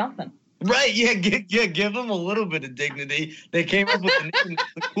them have something. Right, give them a little bit of dignity. They came up with the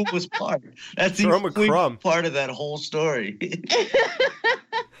coolest part. That's the part of that whole story.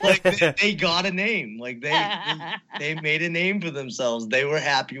 Like, they got a name. Like, they made a name for themselves. They were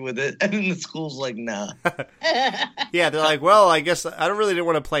happy with it. And then the school's like, nah. Yeah, they're like, well, I guess I didn't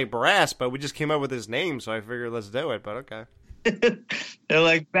want to play brass, but we just came up with his name, so I figured let's do it, but okay. They're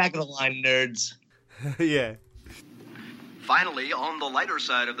like, back of the line nerds. Yeah. Finally, on the lighter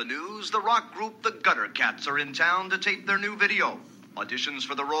side of the news, the rock group The Gutter Cats are in town to tape their new video. Auditions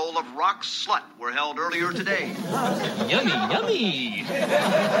for the role of Rock Slut were held earlier today. Yummy, yummy.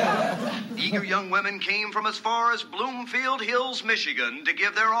 Eager young women came from as far as Bloomfield Hills, Michigan, to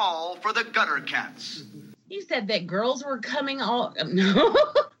give their all for The Gutter Cats. He said that girls were coming all... No.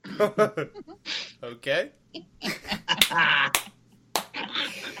 Okay.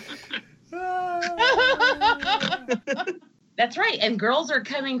 That's right. And girls are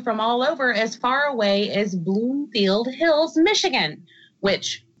coming from all over as far away as Bloomfield Hills, Michigan,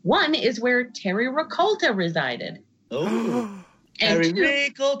 which one is where Terry Ricolta resided. Oh, Terry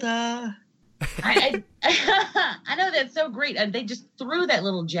Ricolta. I know, that's so great. They just threw that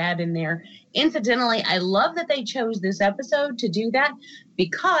little jab in there. Incidentally, I love that they chose this episode to do that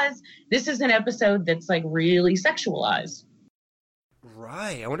because this is an episode that's like really sexualized.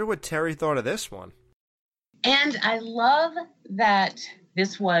 Right. I wonder what Terry thought of this one. And I love that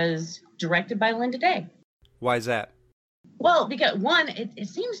this was directed by Linda Day. Why is that? Well, because one, it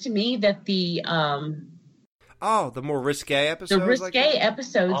seems to me that the more risque episodes. The risque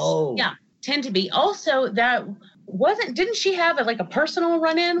episodes, yeah, tend to be. Also, didn't she have a personal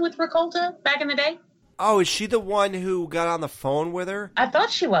run-in with Ricolta back in the day? Is she the one who got on the phone with her? I thought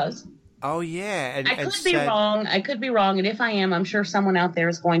she was. Oh, yeah. I could be wrong. I could be wrong. And if I am, I'm sure someone out there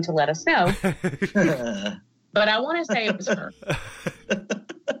is going to let us know. But I want to say it was her.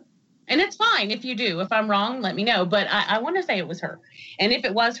 And it's fine if you do. If I'm wrong, let me know. But I want to say it was her. And if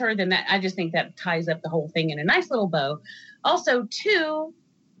it was her, then I just think that ties up the whole thing in a nice little bow. Also, two,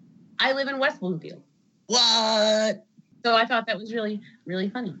 I live in West Bloomfield. What? So I thought that was really, really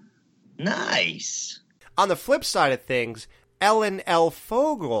funny. Nice. On the flip side of things, Ellen L.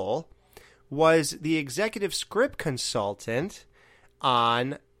 Fogel was the executive script consultant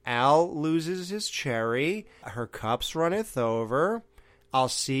on Al Loses His Cherry, Her Cups Runneth Over, I'll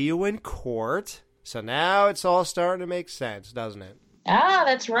See You in Court. So now it's all starting to make sense, doesn't it? Ah,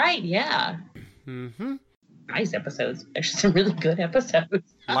 that's right, yeah. Mm-hmm. Nice episodes. There's some really good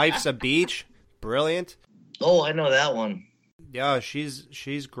episodes. Life's a Beach, brilliant. Oh, I know that one. Yeah,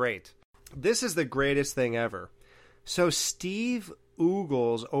 she's great. This is the greatest thing ever. So Steve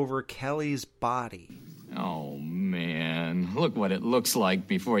oogles over Kelly's body. Oh, man. Look what it looks like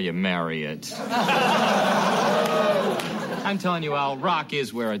before you marry it. I'm telling you, Al, rock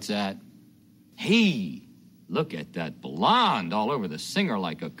is where it's at. Hey, look at that blonde all over the singer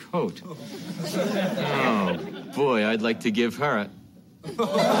like a coat. Oh, boy, I'd like to give her a...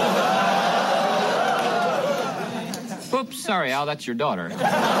 Oops, sorry, Al, that's your daughter.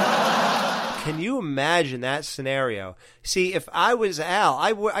 Can you imagine that scenario? See, if I was Al,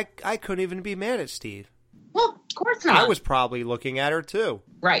 I couldn't even be mad at Steve. Well, of course not. I was probably looking at her, too.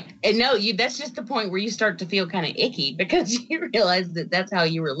 Right. And no, that's just the point where you start to feel kind of icky because you realize that that's how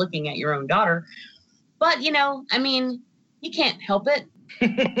you were looking at your own daughter. But, I mean, You can't help it.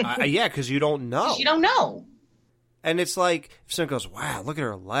 Yeah, because you don't know. You don't know. And it's like, if someone goes, wow, look at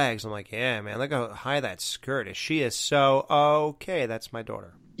her legs. I'm like, yeah, man, look how high that skirt is. She is so okay. That's my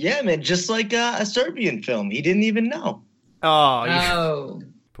daughter. Yeah, man, just like a Serbian film. He didn't even know. Oh.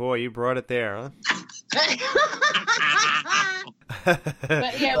 Boy, you brought it there, huh?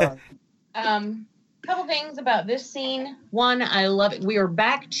 But yeah, couple things about this scene. One, I love it. We are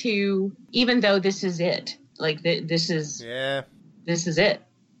back to, even though this is it. Like, this is it.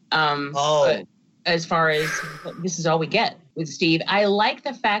 But as far as this is all we get with Steve, I like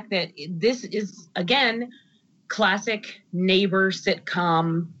the fact that this is, again, classic neighbor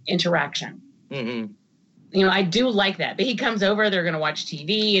sitcom interaction. Mm-hmm. You know, I do like that. But he comes over, they're going to watch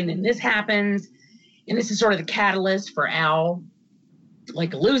TV, and then this happens. And this is sort of the catalyst for Al,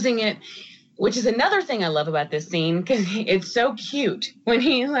 like, losing it, which is another thing I love about this scene, because it's so cute. When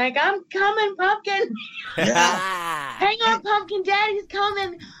he's like, I'm coming, Pumpkin. Hang on, Pumpkin, Daddy's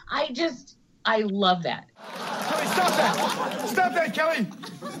coming. I love that. Kelly, stop that. Stop that, Kelly.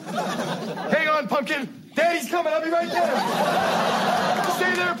 Hang on, Pumpkin. Daddy's coming. I'll be right there.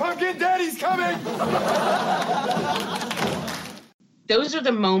 Stay there, Pumpkin. Daddy's coming. Those are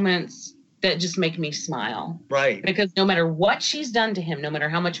the moments that just make me smile. Right. Because no matter what she's done to him, no matter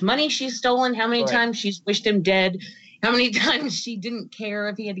how much money she's stolen, how many times she's wished him dead, how many times she didn't care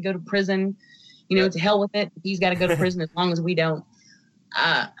if he had to go to prison, you know, to hell with it. He's got to go to prison as long as we don't.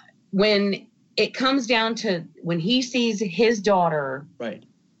 When it comes down to when he sees his daughter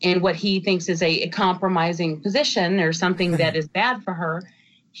in what he thinks is a compromising position or something that is bad for her,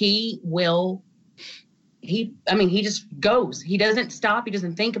 he just goes. He doesn't stop. He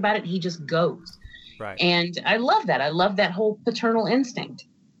doesn't think about it. He just goes. Right. And I love that. I love that whole paternal instinct.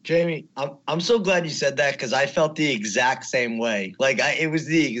 Jamie, I'm so glad you said that, because I felt the exact same way. Like, it was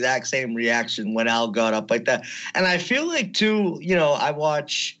the exact same reaction when Al got up like that. And I feel like, too, you know, I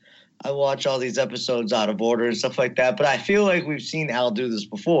watch all these episodes out of order and stuff like that, but I feel like we've seen Al do this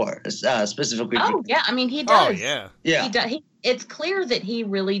before, specifically. Oh, yeah. I mean, he does. Oh, yeah. Yeah. He does. It's clear that he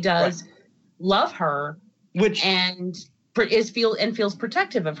really does love her, and feels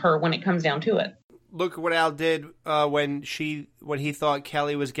protective of her when it comes down to it. Look what Al did when he thought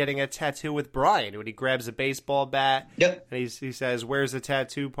Kelly was getting a tattoo with Brian. When he grabs a baseball bat, and he says, "Where's the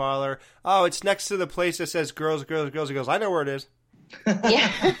tattoo parlor?" Oh, it's next to the place that says "girls, girls, girls." He goes, "I know where it is."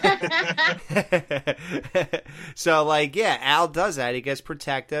 So, like, yeah, Al does that. He gets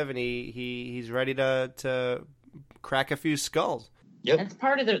protective, and he's ready to crack a few skulls. Yep. That's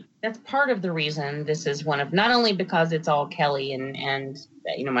part of the reason this is one of, not only because it's all Kelly and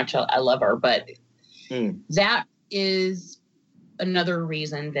you know, much I love her, but that is another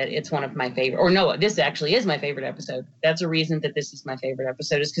reason that it's one of my favorite, or no, this actually is my favorite episode. That's a reason that this is my favorite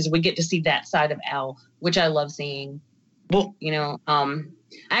episode, is because we get to see that side of Al, which I love seeing. Well, you know, I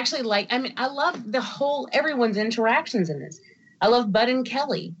love everyone's interactions in this. I love Bud and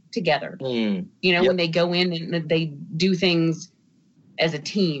Kelly together, you know, when they go in and they do things as a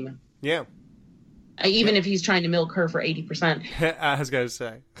team. Yeah. Even if he's trying to milk her for 80%. I was going to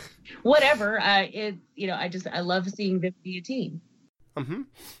say. Whatever. I love seeing them be a team. Mm-hmm.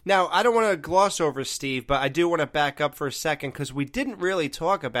 Now, I don't want to gloss over Steve, but I do want to back up for a second, because we didn't really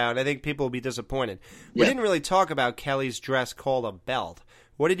talk about, I think people will be disappointed, we didn't really talk about Kelly's dress called a belt.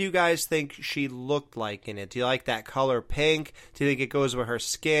 What did you guys think she looked like in it? Do you like that color pink? Do you think it goes with her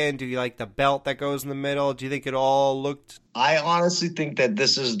skin? Do you like the belt that goes in the middle? Do you think it all looked... I honestly think that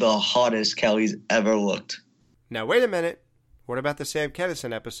this is the hottest Kelly's ever looked. Now, wait a minute. What about the Sam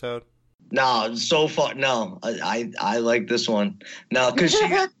Kinison episode? No, so far, no. I like this one. No, because she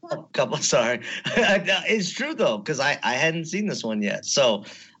got a couple, sorry. It's true, though, because I hadn't seen this one yet. So,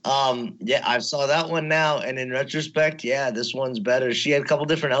 yeah, I saw that one now, and in retrospect, yeah, this one's better. She had a couple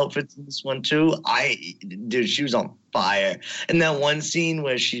different outfits in this one, too. Dude, she was on fire. And that one scene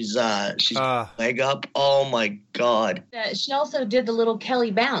where she's leg up, oh, my God. She also did the little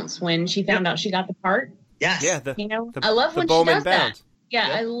Kelly bounce when she found out she got the part. Yes. Yeah, I love when she does that. Yeah,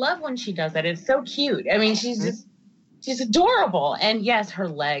 I love when she does that. It's so cute. I mean, she's adorable. And yes, her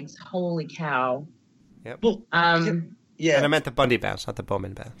legs. Holy cow. Yep. Well, yeah. And I meant the Bundy bounce, not the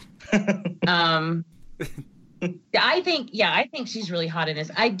Bowman bounce. I think she's really hot in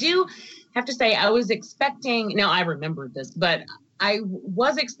this. I do have to say, I was expecting, now I remembered this, but I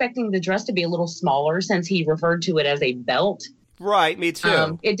was expecting the dress to be a little smaller, since he referred to it as a belt. Right, me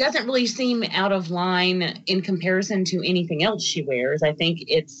too. It doesn't really seem out of line in comparison to anything else she wears. I think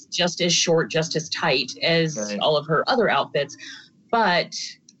it's just as short, just as tight as all of her other outfits. But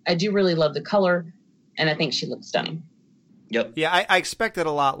I do really love the color, and I think she looks stunning. Yep. Yeah, I expected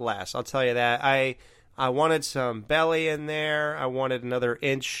a lot less. I'll tell you that. I I wanted some belly in there. I wanted another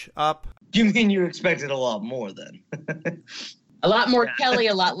inch up. You mean you expected a lot more then? A lot more Kelly,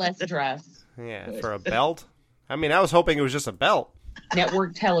 a lot less dress. Yeah, for a belt? I mean, I was hoping it was just a belt.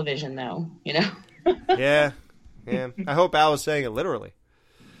 Network television, though, you know? Yeah. I hope Al was saying it literally.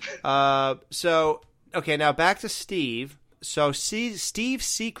 Okay, now back to Steve. So Steve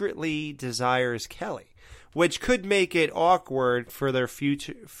secretly desires Kelly, which could make it awkward for their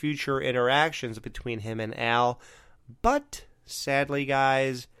future interactions between him and Al. But, sadly,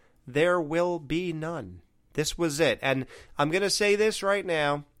 guys, there will be none. This was it. And I'm going to say this right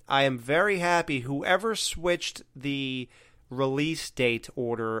now. I am very happy whoever switched the release date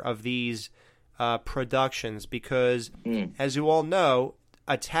order of these productions, because, as you all know,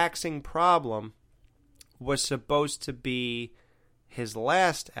 A Taxing Problem was supposed to be his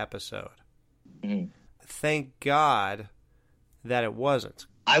last episode. Thank God that it wasn't.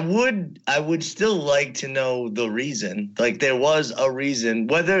 I would still like to know the reason. Like, there was a reason,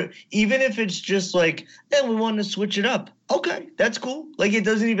 whether, even if it's just like, we want to switch it up. Okay, that's cool. Like, it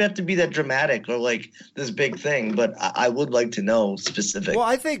doesn't even have to be that dramatic or like this big thing, but I would like to know specific. Well,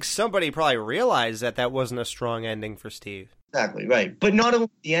 I think somebody probably realized that wasn't a strong ending for Steve. Exactly, right. But not only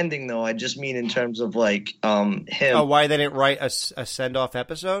the ending, though. I just mean in terms of, like, him. Oh, why they didn't write a send-off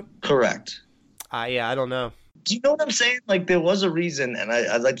episode? Correct. Yeah, I don't know. Do you know what I'm saying? Like, there was a reason, and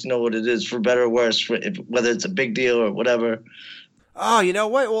I'd like to know what it is, for better or worse, whether it's a big deal or whatever. Oh, you know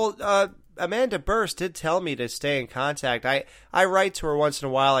what? Well, Amanda Burst did tell me to stay in contact. I write to her once in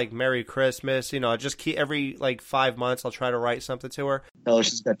a while, like, Merry Christmas. You know, just keep every, 5 months I'll try to write something to her. Oh,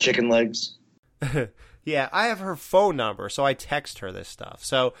 she's got chicken legs. Yeah, I have her phone number, so I text her this stuff.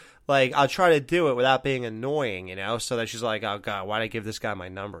 So, I'll try to do it without being annoying, you know, so that she's like, oh, God, why'd I give this guy my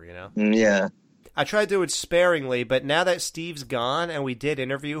number, you know? Yeah. I try to do it sparingly, but now that Steve's gone and we did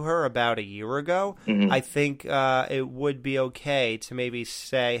interview her about a year ago, I think it would be okay to maybe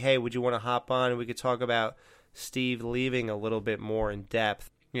say, hey, would you want to hop on and we could talk about Steve leaving a little bit more in depth,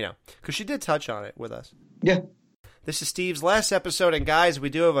 you know, because she did touch on it with us. Yeah. This is Steve's last episode, and guys, we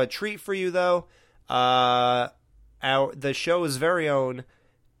do have a treat for you, though. The show's very own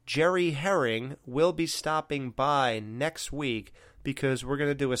Jerry Herring will be stopping by next week because we're going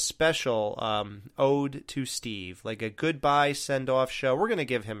to do a special ode to Steve, like a goodbye send-off show. We're going to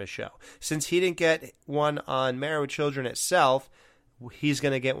give him a show. Since he didn't get one on Married with Children itself, he's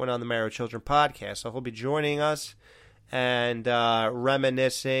going to get one on the Married with Children podcast. So he'll be joining us and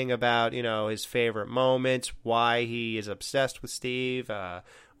reminiscing about, you know, his favorite moments, why he is obsessed with Steve,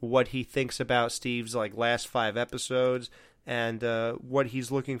 what he thinks about Steve's last 5 episodes, and what he's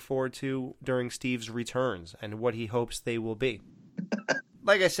looking forward to during Steve's returns and what he hopes they will be.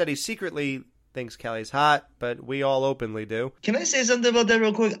 Like I said, he secretly thinks Kelly's hot, but we all openly do. Can I say something about that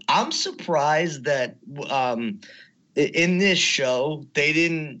real quick? I'm surprised that in this show they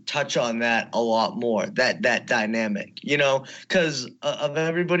didn't touch on that a lot more, that dynamic, you know, because of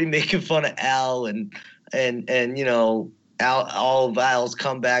everybody making fun of Al and you know, all of Al's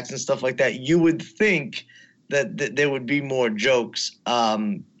comebacks and stuff like that. You would think that there would be more jokes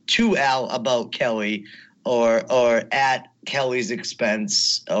to Al about Kelly or at Kelly's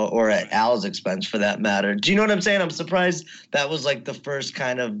expense or at Al's expense for that matter. Do you know what I'm saying? I'm surprised that was the first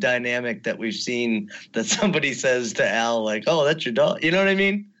kind of dynamic that we've seen, that somebody says to Al oh, that's your dog. You know what I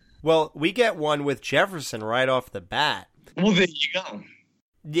mean? Well, we get one with Jefferson right off the bat. Well, there you go.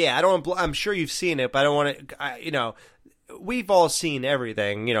 Yeah, I'm sure you've seen it, but I don't want to, you know, we've all seen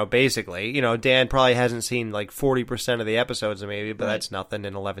everything, you know, basically. You know, Dan probably hasn't seen 40% of the episodes maybe, but that's nothing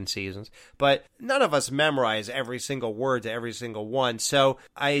in 11 seasons. But none of us memorize every single word to every single one. So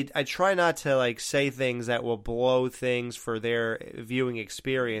I try not to say things that will blow things for their viewing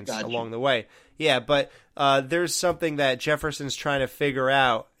experience along the way. Yeah, but there's something that Jefferson's trying to figure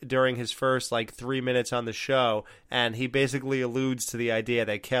out during his first 3 minutes on the show, and he basically alludes to the idea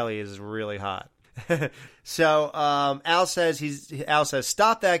that Kelly is really hot. So Al says,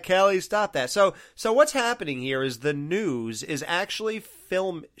 stop that, Kelly, stop that. So what's happening here is the news is actually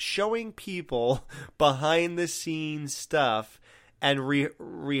showing people behind the scenes stuff and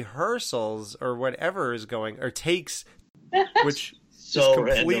rehearsals or whatever is going, or takes, which is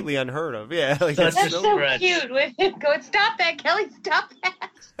completely unheard of. Yeah, that's so cute. With him going, stop that, Kelly, stop that.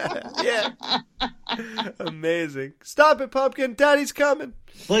 Yeah, amazing. Stop it, Pumpkin, Daddy's coming.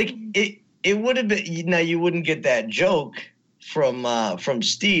 It would have been, now you wouldn't get that joke from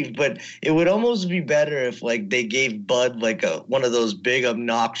Steve, but it would almost be better if like they gave Bud like one of those big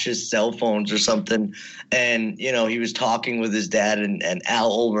obnoxious cell phones or something, and he was talking with his dad and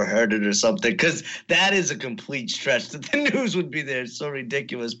Al overheard it or something, because that is a complete stretch that the news would be there. It's so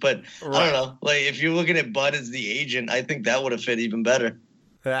ridiculous. But right. I don't know, like if you're looking at Bud as the agent, I think that would have fit even better.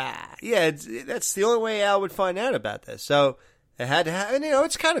 Yeah, that's the only way Al would find out about this. So it had to happen.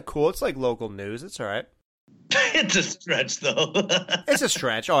 It's kind of cool. It's like local news. It's all right. It's a stretch, though. It's a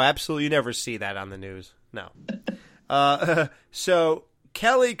stretch. Oh, absolutely. You never see that on the news. No. So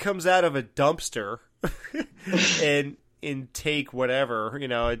Kelly comes out of a dumpster in take whatever.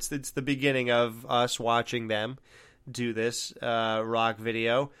 It's the beginning of us watching them do this rock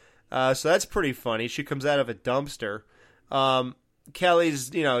video. So that's pretty funny. She comes out of a dumpster. Kelly's,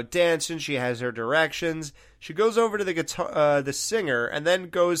 dancing. She has her directions. She goes over to the guitar, the singer, and then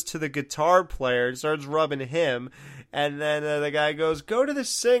goes to the guitar player and starts rubbing him. And then the guy goes, "Go to the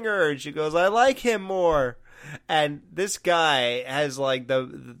singer." And she goes, "I like him more." And this guy has like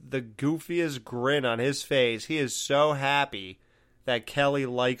the goofiest grin on his face. He is so happy that Kelly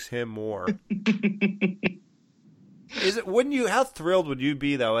likes him more. How thrilled would you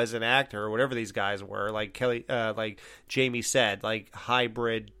be though as an actor or whatever these guys were, like Kelly, like Jamie said, like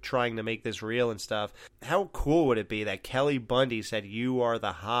hybrid trying to make this real and stuff. How cool would it be that Kelly Bundy said you are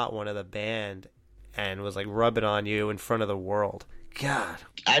the hot one of the band and was like rubbing on you in front of the world? God.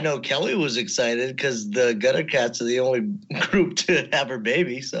 I know Kelly was excited because the Gutter Cats are the only group to have her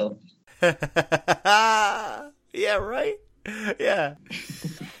baby, so. Yeah, right? Yeah.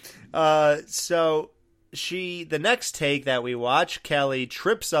 So the next take that we watch, Kelly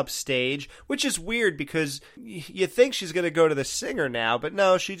trips up stage, which is weird because you think she's going to go to the singer now, but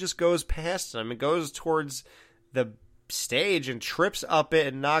no, she just goes past him and goes towards the stage and trips up it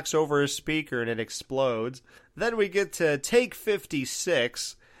and knocks over a speaker and it explodes. Then we get to take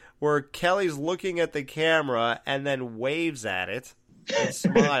 56, where Kelly's looking at the camera and then waves at it and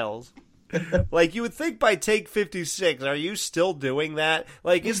smiles. Like, you would think by take 56, are you still doing that?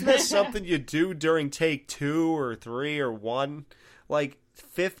 Like, isn't that something you do during take 2 or 3 or 1? Like,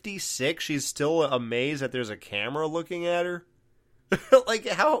 56, she's still amazed that there's a camera looking at her? Like,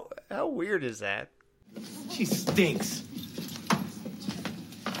 how weird is that? She stinks.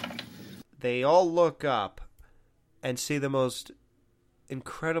 They all look up and see the most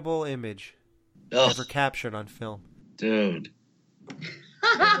incredible image ever captured on film. Dude.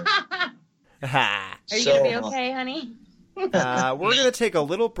 Are you going to be okay, honey? We're going to take a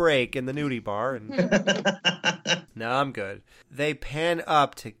little break in the nudie bar. No, I'm good. They pan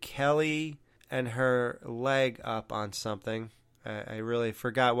up to Kelly and her leg up on something. I really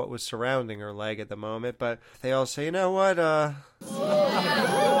forgot what was surrounding her leg at the moment, but they all say, you know what,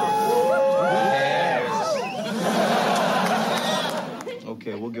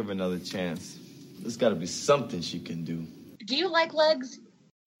 Okay, we'll give her another chance. There's got to be something she can do. Do you like legs?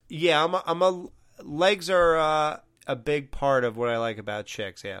 Yeah, legs are a big part of what I like about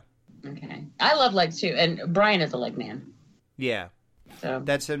chicks, yeah. Okay. I love legs, too, and Brian is a leg man. Yeah. So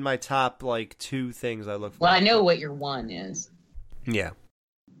that's in my top, 2 things I look for. Well, I know what your one is. Yeah.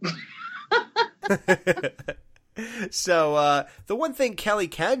 So, the one thing Kelly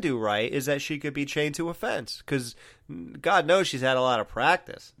can do right is that she could be chained to a fence, because God knows she's had a lot of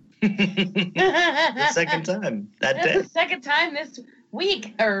practice. The second time that day. That's the second time this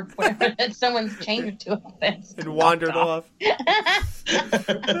week, or whatever, that someone's chained to a fence. And wandered off.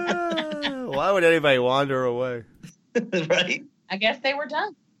 Why would anybody wander away? Right? I guess they were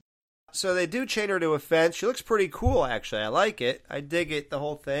done. So they do chain her to a fence. She looks pretty cool, actually. I like it. I dig it, the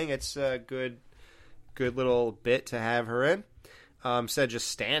whole thing. It's a good little bit to have her in. Instead of just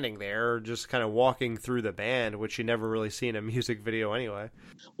standing there or just kind of walking through the band, which you never really see in a music video anyway.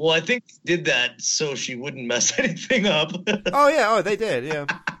 Well, I think they did that so she wouldn't mess anything up. Oh, they did, yeah.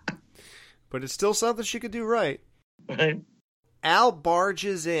 But it's still something she could do right. Right. Al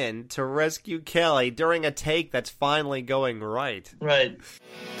barges in to rescue Kelly during a take that's finally going right. Right.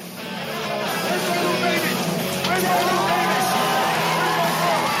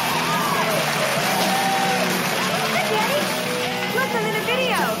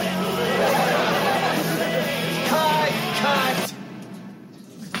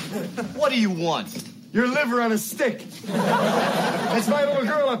 What do you want? Your liver on a stick. That's my little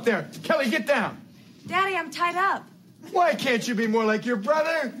girl up there. Kelly, get down. Daddy, I'm tied up. Why can't you be more like your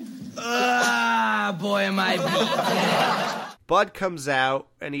brother? Boy, am I beat. Bud comes out,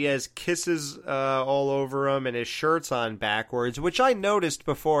 and he has kisses all over him, and his shirt's on backwards, which I noticed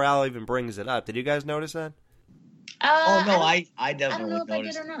before Al even brings it up. Did you guys notice that? I definitely I don't know if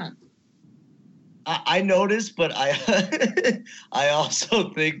noticed. I did or not. I noticed, but I I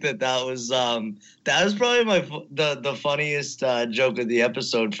also think that was probably the funniest joke of the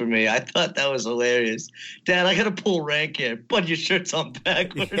episode for me. I thought that was hilarious. Dad, I gotta pull rank here. Put your shirts on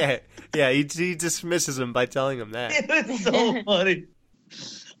backwards. Yeah. He dismisses him by telling him that. It was so funny.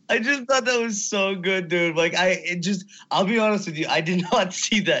 I just thought that was so good, dude. Like I'll be honest with you, I did not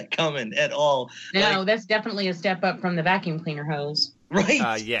see that coming at all. No, that's definitely a step up from the vacuum cleaner hose.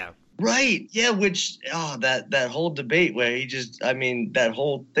 Right. Yeah. Right. Yeah. Which, that whole debate where that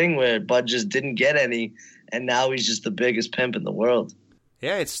whole thing where Bud just didn't get any, and now he's just the biggest pimp in the world.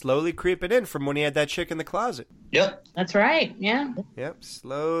 Yeah, it's slowly creeping in from when he had that chick in the closet. Yep. That's right. Yeah. Yep.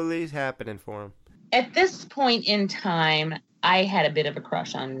 Slowly happening for him. At this point in time, I had a bit of a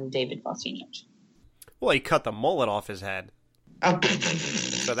crush on David Faustino. Well, he cut the mullet off his head.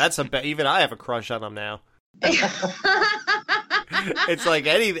 So that's even I have a crush on him now. It's like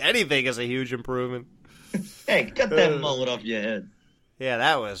anything is a huge improvement. Hey, cut that mullet off your head. Yeah,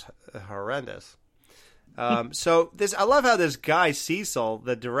 that was horrendous. So I love how this guy Cecil,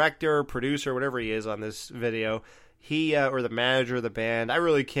 the director, producer, whatever he is on this video, he or the manager of the band, I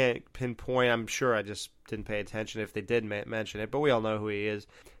really can't pinpoint. I'm sure I just didn't pay attention if they did mention it, but we all know who he is.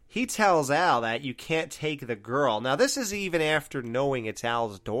 He tells Al that you can't take the girl. Now, this is even after knowing it's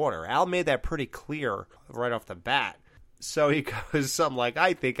Al's daughter. Al made that pretty clear right off the bat. So he goes something like,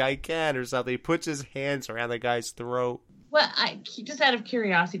 I think I can, or something. He puts his hands around the guy's throat. Well, just out of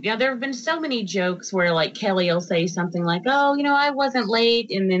curiosity, there have been so many jokes where, like, Kelly will say something like, oh, I wasn't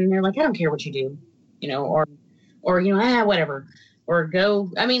late, and then they're like, I don't care what you do, or whatever, or go.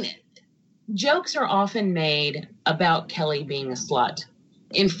 I mean, jokes are often made about Kelly being a slut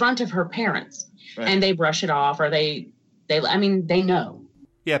in front of her parents, right. And they brush it off, or they know.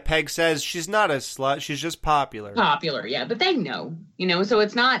 Yeah, Peg says she's not a slut, she's just popular. Popular, yeah, but they know, so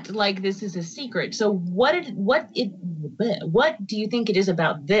it's not like this is a secret. So what do you think it is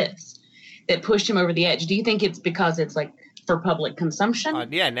about this that pushed him over the edge? Do you think it's because it's like for public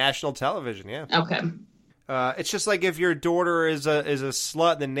consumption? Yeah, national television, yeah. Okay. It's just like if your daughter is a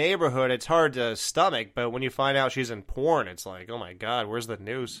slut in the neighborhood, it's hard to stomach. But when you find out she's in porn, it's like, oh my God, where's the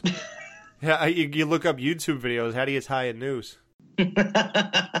news? Yeah, you look up YouTube videos. How do you tie in news?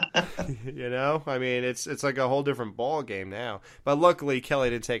 I mean, it's like a whole different ball game now. But luckily, Kelly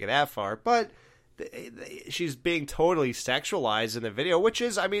didn't take it that far. But she's being totally sexualized in the video, which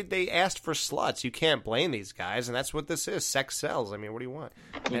is, they asked for sluts. You can't blame these guys, and that's what this is. Sex sells. What do you want?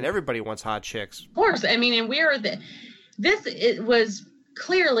 And everybody wants hot chicks. Of course. And it was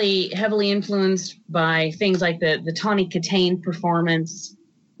clearly heavily influenced by things like the Tawny Katane performance,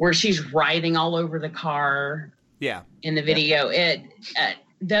 where she's writhing all over the car. Yeah. In the video,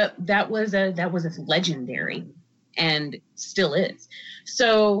 that was legendary, and still is.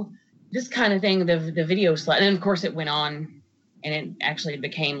 So this kind of thing, the video slut, and of course it went on, and it actually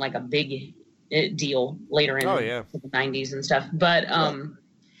became like a big deal later in the 90s and stuff. But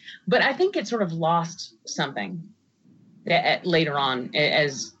I think it sort of lost something later on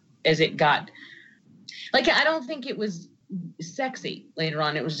as it got, like, I don't think it was sexy later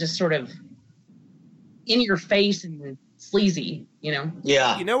on. It was just sort of in your face and sleazy,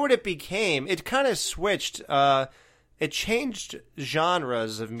 Yeah. You know what it became? It kind of switched. It changed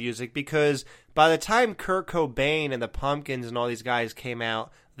genres of music because by the time Kurt Cobain and the Pumpkins and all these guys came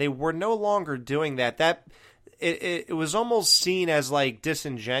out, they were no longer doing that. It was almost seen as like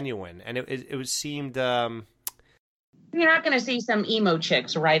disingenuous, and it seemed. You're not going to see some emo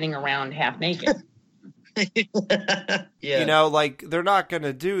chicks riding around half naked. Yeah. Like they're not going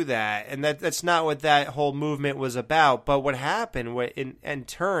to do that, and that's not what that whole movement was about. But what happened, in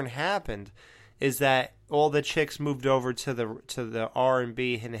turn happened, is that all the chicks moved over to the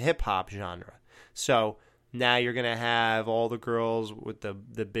R&B and hip hop genre. So now you're gonna have all the girls with the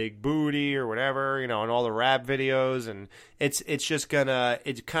big booty or whatever, and all the rap videos, and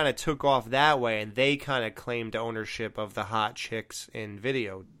it kind of took off that way, and they kind of claimed ownership of the hot chicks in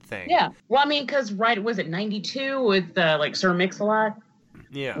video thing. Yeah, well, because was it 92 with like Sir Mix-a-Lot?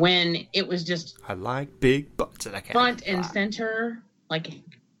 Yeah, when it was just I like big butts and I can't front and center, like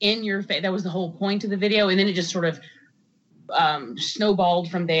in your face. That was the whole point of the video, and then it just sort of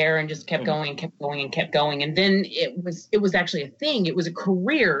snowballed from there and just kept going and kept going and kept going. And then it was actually a thing. It was a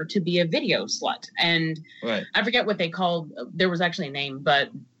career to be a video slut. And right. I forget what they called. There was actually a name, but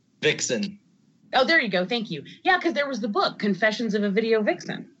Vixen. Oh, there you go. Thank you. Yeah, because there was the book Confessions of a Video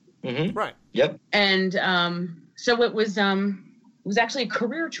Vixen. Mm-hmm. Right. Yep. And so it was actually a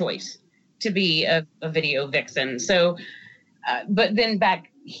career choice to be a video vixen. So, but then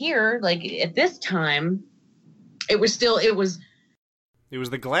back here, like at this time, it was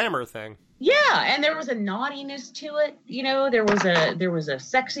the glamour thing. Yeah, and there was a naughtiness to it. You know, there was a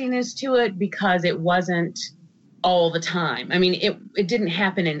sexiness to it because it wasn't all the time. I mean, it didn't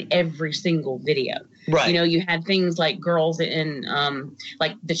happen in every single video. Right. You know, you had things like girls in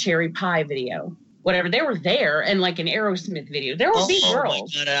like the Cherry Pie video, whatever. They were there, and like an Aerosmith video, there would be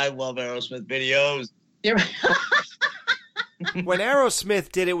girls. Oh my God, I love Aerosmith videos. When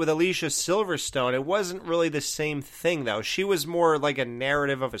Aerosmith did it with Alicia Silverstone, it wasn't really the same thing, though. She was more like a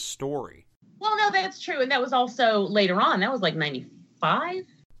narrative of a story. Well, no, that's true, and that was also later on. That was like 95.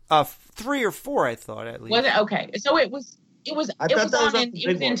 3 or 4, I thought, at least. Was it? Okay, so it was into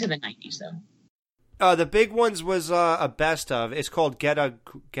the 90s, though. The big ones was a best of. It's called Get a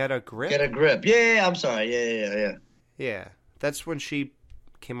Grip. Get a Grip. Yeah, I'm sorry. Yeah. Yeah, that's when she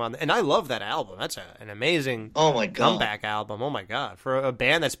came on, and I love that album. That's an amazing comeback album. Oh my God, for a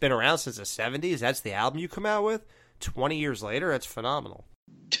band that's been around since the 70s, that's the album you come out with 20 years later. That's phenomenal.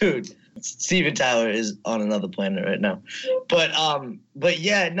 Dude, Steven Tyler is on another planet right now. But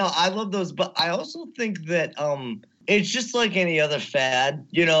yeah, no, I love those. But I also think that it's just like any other fad,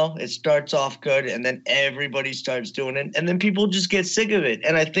 you know. It starts off good, and then everybody starts doing it, and then people just get sick of it.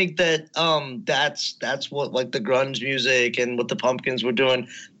 And I think that that's what, like, the grunge music and what the Pumpkins were doing.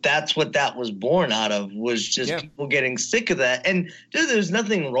 That's what that was born out of, was just people getting sick of that. And dude, there's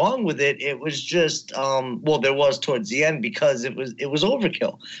nothing wrong with it. It was just well, there was towards the end because it was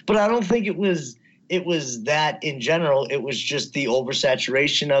overkill. But I don't think it was that in general. It was just the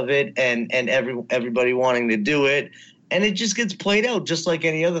oversaturation of it and everybody wanting to do it, and it just gets played out just like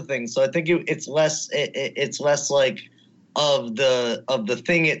any other thing. So I think it's less like of the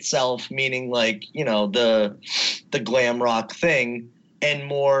thing itself, meaning like, you know, the glam rock thing, and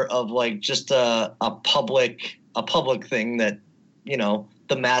more of like just a public thing that, you know,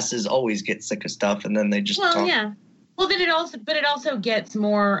 the masses always get sick of stuff and then they just yeah. Well, then it also gets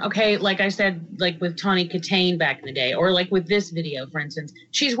more, okay, like I said, like with Tawny Katane back in the day, or like with this video, for instance,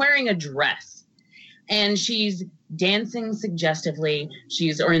 she's wearing a dress and she's dancing suggestively.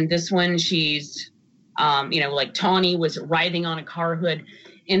 Or in this one, she's, you know, like Tawny was riding on a car hood.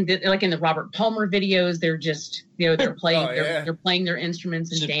 Like in the Robert Palmer videos, they're just, you know, they're playing, they're playing their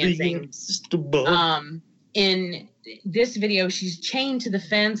instruments and dancing. In this video, she's chained to the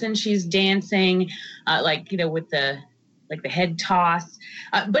fence and she's dancing, like, you know, with the head toss,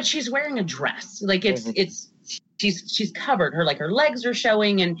 but she's wearing a dress. Like she's covered. Her legs are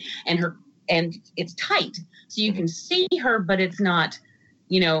showing and it's tight, so you can see her, but it's not,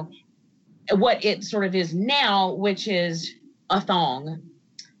 you know, what it sort of is now, which is a thong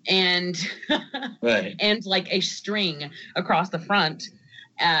and right. and like a string across the front.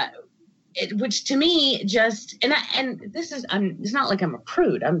 Which to me just and this is it's not like I'm a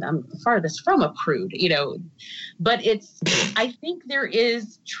prude. I'm the farthest from a prude, you know, but I think there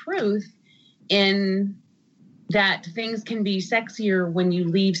is truth in that things can be sexier when you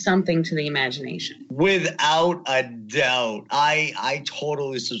leave something to the imagination. Without a doubt, I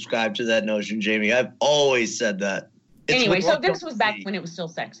totally subscribe to that notion, Jamie. I've always said that. Anyway, so this was back when it was still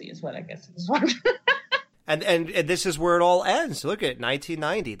sexy, is what I guess is what. And this is where it all ends. Look at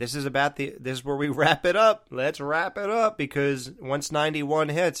 1990. This is where we wrap it up. Let's wrap it up, because once 91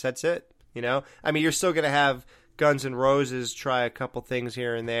 hits, that's it. You know, I mean, you're still going to have Guns N' Roses try a couple things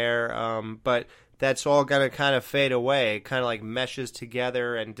here and there, but that's all going to kind of fade away. It kind of like meshes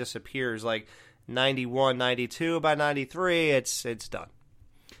together and disappears. Like 91, 92, by 93, it's done.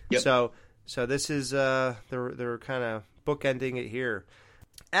 Yep. So this is they're kind of bookending it here.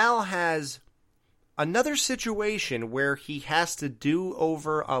 Al has another situation where he has to do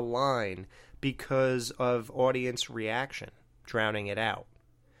over a line because of audience reaction, drowning it out.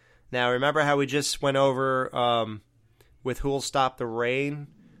 Now, remember how we just went over with Who'll Stop the Rain?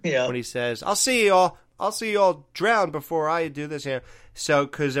 Yeah. When he says, I'll see y'all drown before I do this. You know? So,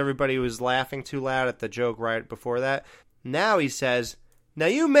 because everybody was laughing too loud at the joke right before that. Now he says, now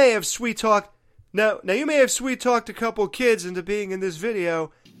you may have sweet-talked a couple kids into being in this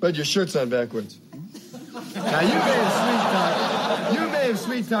video. But your shirt's on backwards. Now, you may have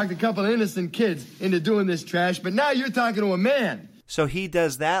sweet-talked a couple of innocent kids into doing this trash, but now you're talking to a man. So he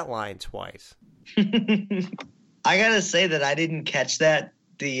does that line twice. I gotta say that I didn't catch that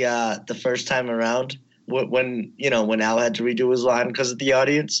the first time around when Al had to redo his line because of the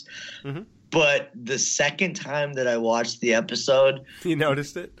audience. Mm-hmm. But the second time that I watched the episode, you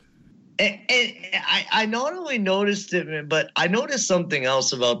noticed it. And I not only noticed it, but I noticed something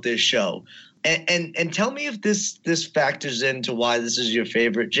else about this show. And tell me if this factors into why this is your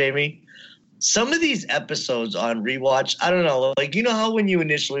favorite, Jamie. some of these episodes on rewatch, I don't know, like, you know how when you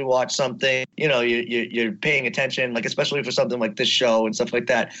initially watch something, you know, you're paying attention, like, especially for something like this show and stuff like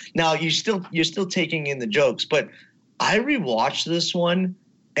that. Now you're still taking in the jokes, but I rewatched this one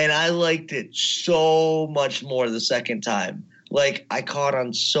and I liked it so much more the second time. Like, I caught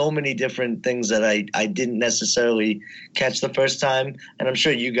on so many different things that I didn't necessarily catch the first time, and I'm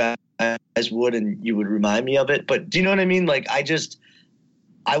sure you guys would, and you would remind me of it. But do you know what I mean? Like,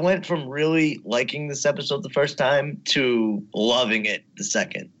 I went from really liking this episode the first time to loving it the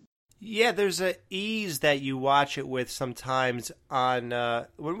second. Yeah, there's an ease that you watch it with sometimes on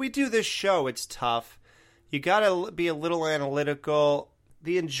when we do this show, it's tough. You got to be a little analytical.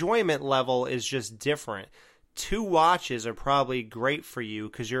 The enjoyment level is just different. 2 watches are probably great for you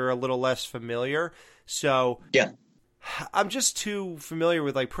because you're a little less familiar. So yeah. I'm just too familiar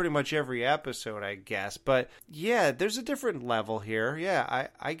with like pretty much every episode, I guess. But yeah, there's a different level here. Yeah,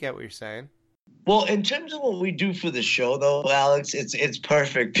 I get what you're saying. Well, in terms of what we do for the show, though, Alex, it's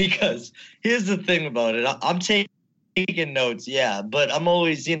perfect because here's the thing about it. I'm taking notes, yeah, but I'm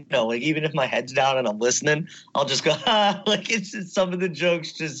always, you know, like, even if my head's down and I'm listening, I'll just go, like, it's just, some of the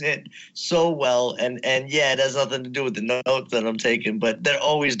jokes just hit so well, and yeah, it has nothing to do with the notes that I'm taking, but they're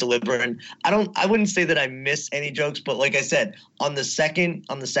always delivering. I wouldn't say that I miss any jokes, but like I said, on the second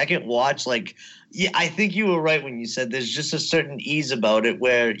watch, like, yeah, I think you were right when you said there's just a certain ease about it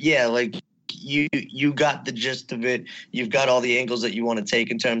where, yeah, like, you got the gist of it, you've got all the angles that you want to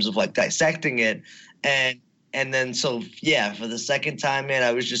take in terms of like dissecting it, and then, so, yeah, for the second time, man,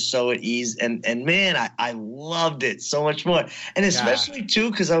 I was just so at ease. And man, I loved it so much more. And especially, too,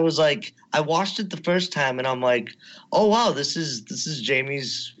 because I was like, I watched it the first time, and I'm like, oh, wow, this is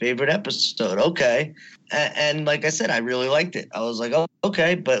Jamie's favorite episode. Okay. And like I said, I really liked it. I was like, oh,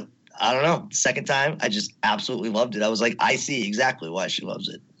 okay. But I don't know. The second time, I just absolutely loved it. I was like, I see exactly why she loves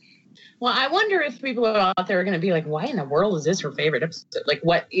it. Well, I wonder if people out there are going to be like, why in the world is this her favorite episode? Like,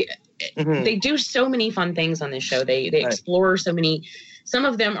 what? Mm-hmm. They do so many fun things on this show. They explore so many. Some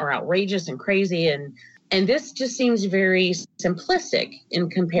of them are outrageous and crazy, and this just seems very simplistic in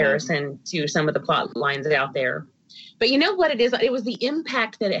comparison to some of the plot lines out there. But you know what it is? It was the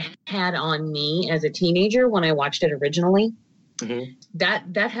impact that it had on me as a teenager when I watched it originally. Mm-hmm.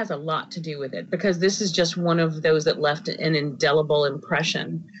 That has a lot to do with it, because this is just one of those that left an indelible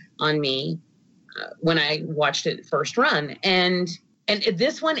impression on me when I watched it first run. And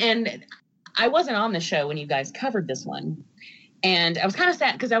this one, and I wasn't on the show when you guys covered this one. And I was kind of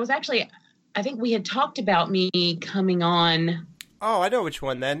sad because I think we had talked about me coming on. Oh, I know which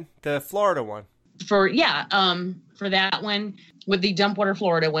one then. The Florida one. For that one, with the Dumpwater,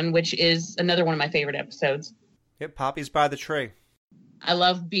 Florida one, which is another one of my favorite episodes. Yep, Poppy's by the tree. I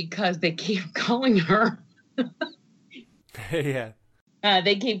love because they keep calling her. Yeah.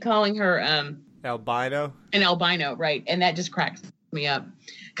 They keep calling her albino. An albino, right? And that just cracks me up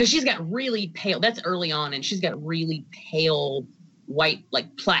because she's got really pale. That's early on, and she's got really pale white,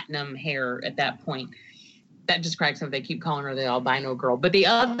 like platinum hair at that point. That just cracks me up. They keep calling her the albino girl. But the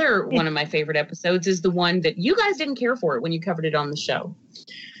other one of my favorite episodes is the one that you guys didn't care for it when you covered it on the show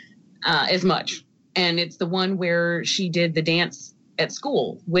as much. And it's the one where she did the dance at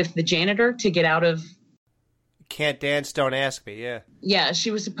school with the janitor to get out of. Can't dance, don't ask me, yeah. Yeah,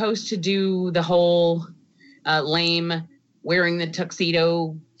 she was supposed to do the whole lame wearing the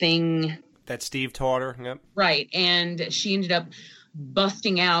tuxedo thing. That Steve taught her, yep. Right, and she ended up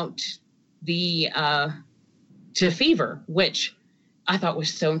busting out the to Fever, which I thought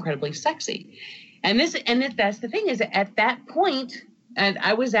was so incredibly sexy. And that's the thing, is at that point, and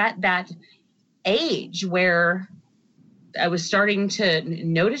I was at that age where I was starting to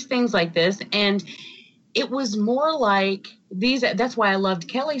notice things like this, and it was more like these. That's why I loved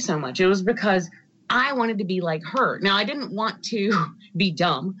Kelly so much. It was because I wanted to be like her. Now, I didn't want to be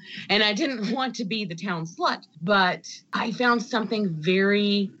dumb, and I didn't want to be the town slut, but I found something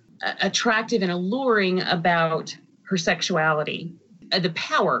very attractive and alluring about her sexuality, the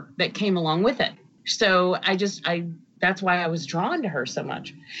power that came along with it. So that's why I was drawn to her so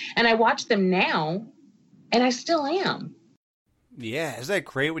much. And I watch them now, and I still am. Yeah, isn't that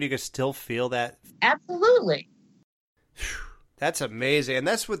great when you can still feel that? Absolutely. That's amazing. And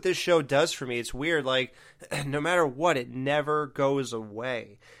that's what this show does for me. It's weird. Like, no matter what, it never goes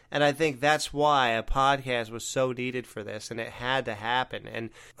away. And I think that's why a podcast was so needed for this, and it had to happen. And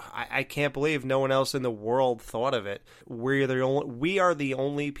I can't believe no one else in the world thought of it. We are the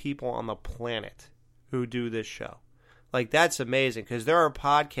only people on the planet who do this show. Like, that's amazing, because there are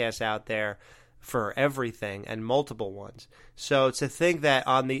podcasts out there for everything, and multiple ones. So to think that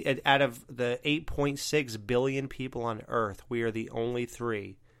out of the 8.6 billion people on Earth, we are the only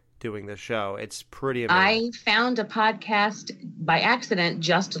 3 doing the show. It's pretty amazing. I found a podcast by accident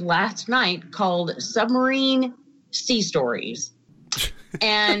just last night called Submarine Sea Stories.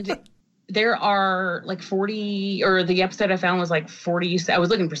 And there are like 40, or the episode I found was like 40. I was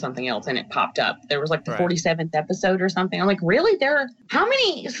looking for something else and it popped up. There was like the 47th episode or something. I'm like, really? How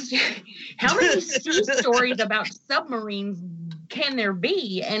many sea stories about submarines can there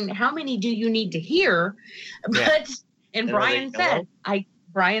be? And how many do you need to hear? But, and Brian said,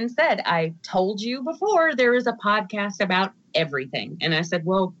 I told you before, there is a podcast about everything. And I said,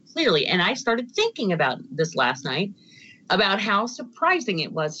 well, clearly. And I started thinking about this last night, about how surprising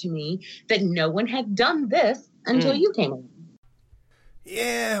it was to me that no one had done this until you came along.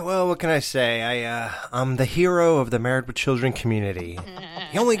 Yeah, well, what can I say? I'm the hero of the Married with Children community.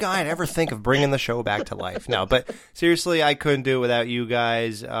 The only guy I'd ever think of bringing the show back to life. No, but seriously, I couldn't do it without you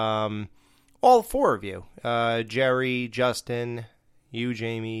guys. All four of you. Jerry, Justin, you,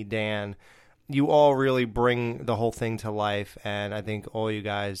 Jamie, Dan. You all really bring the whole thing to life, and I think all you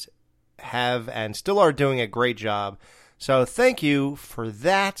guys have and still are doing a great job. So thank you for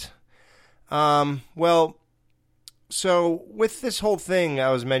that. Well, so with this whole thing I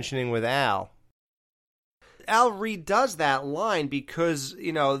was mentioning with Al redoes that line because,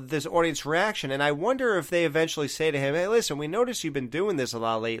 this audience reaction, and I wonder if they eventually say to him, hey, listen, we noticed you've been doing this a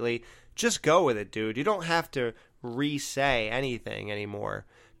lot lately. Just go with it, dude. You don't have to re-say anything anymore.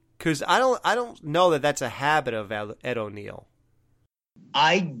 Because I don't know that that's a habit of Ed O'Neill.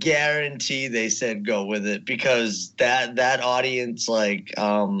 I guarantee they said go with it because that audience, like,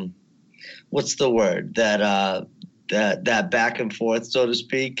 what's the word? That back and forth, so to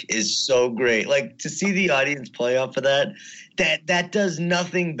speak, is so great. Like, to see the audience play off of that does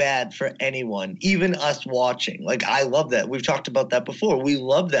nothing bad for anyone, even us watching. Like, I love that. We've talked about that before. We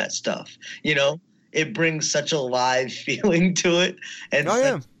love that stuff. It brings such a live feeling to it. And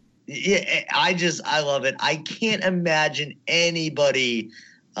yeah, I love it. I can't imagine anybody,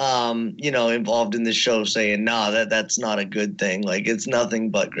 involved in the show saying, nah, that's not a good thing. Like, it's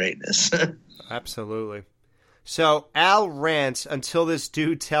nothing but greatness. Absolutely. So Al rants until this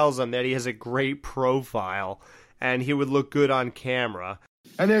dude tells him that he has a great profile and he would look good on camera.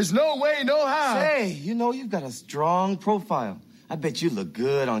 And there's no way, no how. Say, you've got a strong profile. I bet you look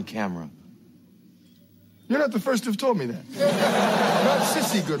good on camera. You're not the first to have told me that. Not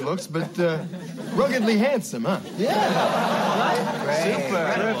sissy good looks, but ruggedly handsome, huh? Yeah. Right.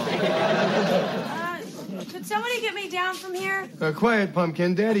 Super. Could somebody get me down from here? Quiet,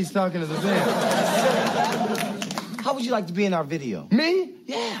 Pumpkin. Daddy's talking to the band. How would you like to be in our video? Me?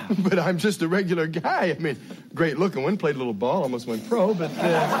 Yeah. But I'm just a regular guy. I mean, great looking one, played a little ball, almost went pro, but...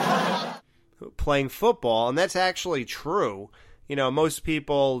 Playing football, and that's actually true. Most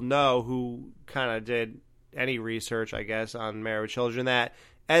people know who kind of did any research, I guess, on Married with Children, that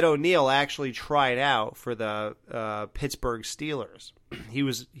Ed O'Neill actually tried out for the Pittsburgh Steelers. He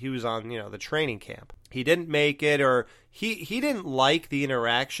was on, the training camp. He didn't make it, or he didn't like the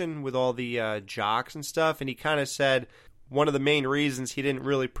interaction with all the jocks and stuff, and he kind of said one of the main reasons he didn't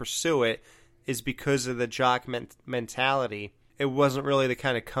really pursue it is because of the jock mentality. It wasn't really the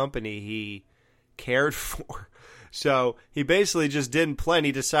kind of company he cared for. So he basically just didn't play, and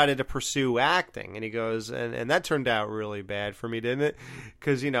he decided to pursue acting. And he goes, and that turned out really bad for me, didn't it?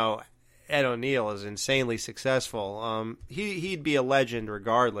 Because, Ed O'Neill is insanely successful. He'd be a legend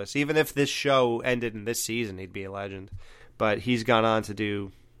regardless. Even if this show ended in this season, he'd be a legend. But he's gone on to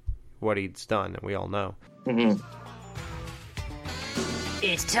do what he's done, and we all know. Mm-hmm.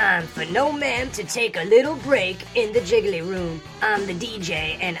 It's time for No Ma'am to take a little break in the Jiggly Room. I'm the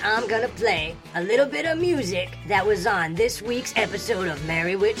DJ, and I'm gonna play a little bit of music that was on this week's episode of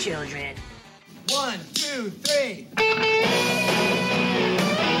Married with Children. 1, 2, 3.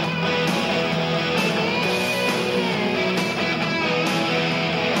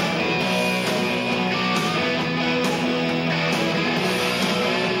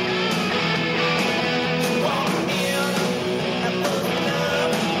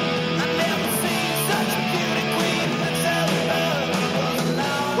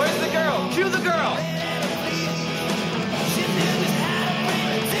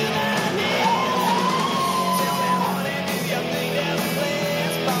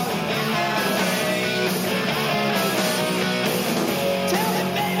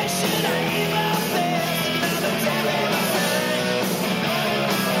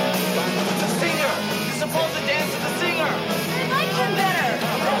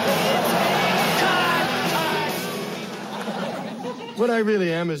 What I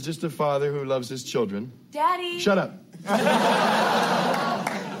really am is just a father who loves his children. Daddy. Shut up.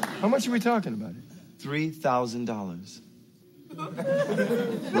 How much are we talking about? $3,000.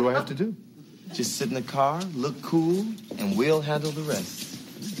 What do I have to do? Just sit in the car, look cool, and we'll handle the rest.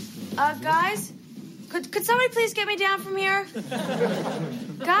 Guys, could somebody please get me down from here?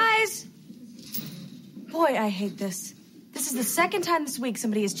 Guys! Boy, I hate this. This is the second time this week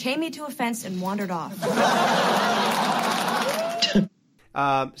somebody has chained me to a fence and wandered off.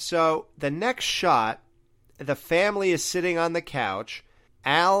 So the next shot, the family is sitting on the couch.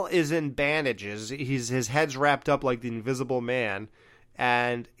 Al is in bandages. His head's wrapped up like the Invisible Man,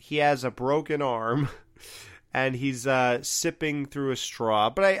 and he has a broken arm, and he's sipping through a straw.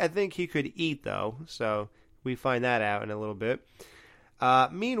 But I think he could eat, though, so we find that out in a little bit.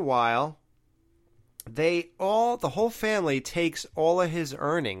 Meanwhile, the whole family takes all of his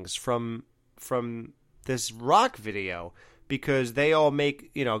earnings from this rock video, because they all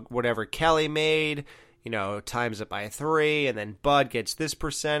make, whatever Kelly made, times it by 3, and then Bud gets this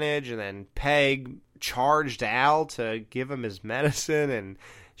percentage, and then Peg charged Al to give him his medicine, and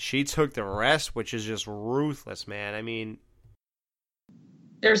she took the rest, which is just ruthless, man. I mean,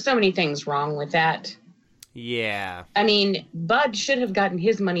 there's so many things wrong with that. Yeah. I mean, Bud should have gotten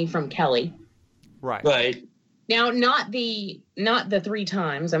his money from Kelly. Right. Right. Not the 3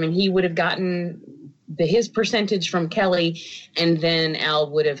 times. I mean, he would have gotten his percentage from Kelly, and then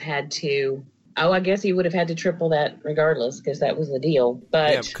Al would have had to. Oh, I guess he would have had to triple that regardless, because that was the deal.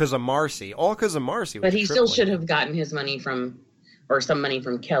 But yeah, because of Marcy. All because of Marcy. But he still should have gotten his money some money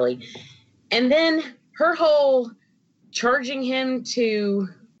from Kelly. And then her whole charging him to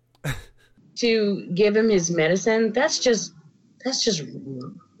give him his medicine, that's just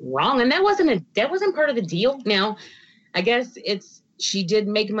wrong. And that wasn't part of the deal. Now, I guess she did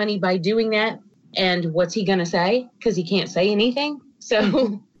make money by doing that. And what's he going to say? Because he can't say anything.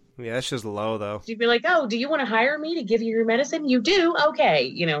 So yeah, that's just low, though. She'd be like, "Oh, do you want to hire me to give you your medicine? You do?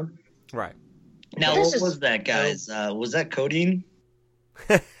 Okay, Right. Now, what was that, guys? Was that codeine?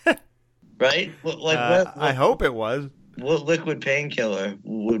 Right? What, I hope it was. What liquid painkiller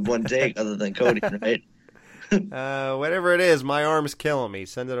would one take other than codeine, right? Whatever it is, my arm's killing me.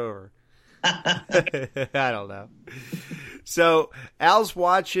 Send it over. I don't know. So Al's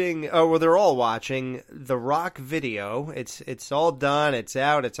watching. Oh, well, they're all watching the rock video. It's all done. It's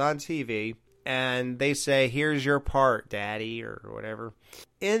out. It's on TV. And they say, "Here's your part, Daddy," or whatever.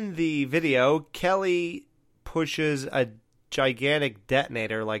 In the video, Kelly pushes a gigantic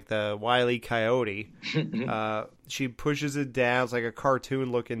detonator like the Wile E. Coyote. She pushes it down. It's like a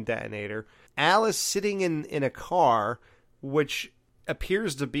cartoon-looking detonator. Al is sitting in a car, which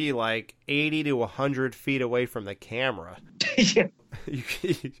appears to be like 80 to 100 feet away from the camera.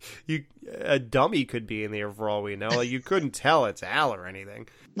 A dummy could be in there for all we know. Like, you couldn't tell it's Al or anything.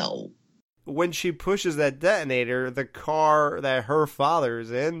 No. When she pushes that detonator, the car that her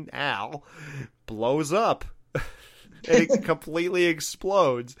father's in, Al, blows up. And it completely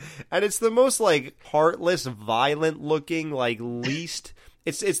explodes. And it's the most, like, heartless, violent-looking, like, least...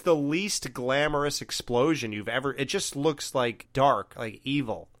 It's the least glamorous explosion you've ever... It just looks, like, dark, like,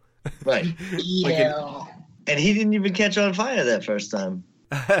 evil. Right. Yeah. And he didn't even catch on fire that first time.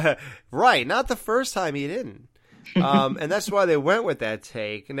 Right. Not the first time he didn't. And that's why they went with that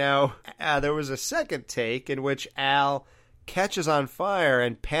take. Now, there was a second take in which Al catches on fire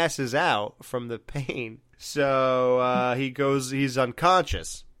and passes out from the pain. So he's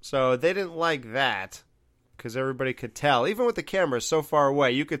unconscious. So they didn't like that because everybody could tell. Even with the camera so far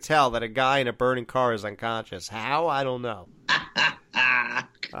away, you could tell that a guy in a burning car is unconscious. How? I don't know.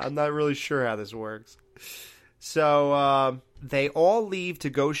 I'm not really sure how this works. So they all leave to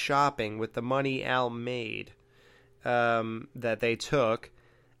go shopping with the money Al made that they took.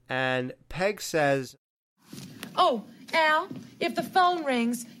 And Peg says, "Oh, Al, if the phone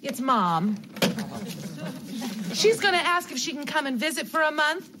rings, it's Mom. She's going to ask if she can come and visit for a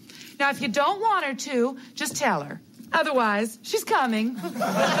month. Now, if you don't want her to, just tell her. Otherwise, she's coming."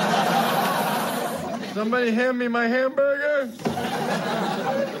 Somebody hand me my hamburger.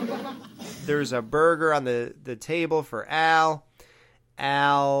 There's a burger on the table for Al.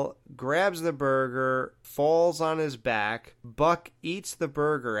 Al grabs the burger, falls on his back. Buck eats the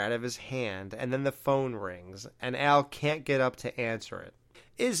burger out of his hand, and then the phone rings, and Al can't get up to answer it.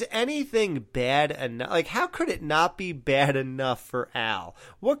 Is anything bad enough? Like, how could it not be bad enough for Al?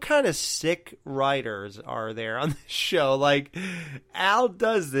 What kind of sick writers are there on this show? Like, Al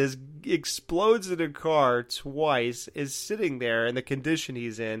does this, explodes in a car twice, is sitting there in the condition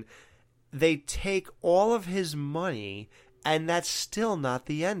he's in. They take all of his money, and that's still not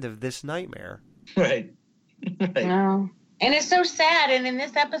the end of this nightmare. Right. No. And it's so sad. And in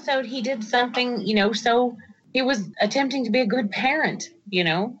this episode, he did something, so he was attempting to be a good parent,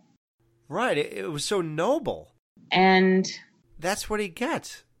 Right. It was so noble. And that's what he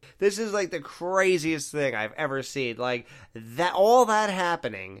gets. This is like the craziest thing I've ever seen. Like, that, all that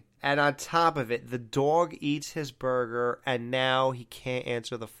happening, and on top of it, the dog eats his burger, and now he can't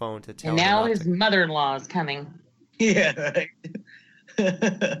answer the phone to tell And him now not his to. mother-in-law is coming. Yeah.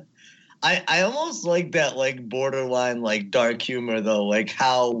 I almost like that, like, borderline, like, dark humor, though. Like,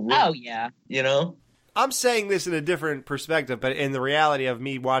 how... Oh, yeah. You know? I'm saying this in a different perspective, but in the reality of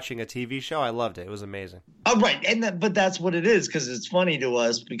me watching a TV show, I loved it. It was amazing. Oh, right. But that's what it is, because it's funny to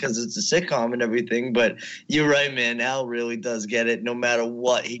us, because it's a sitcom and everything. But you're right, man. Al really does get it, no matter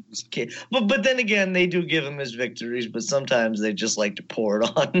what. He just can't. But then again, they do give him his victories, but sometimes they just like to pour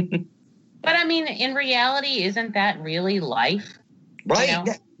it on. But, I mean, in reality, isn't that really life? Right. You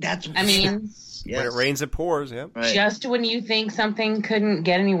know? That's. I mean... When it rains, it pours, yeah. Right. Just when you think something couldn't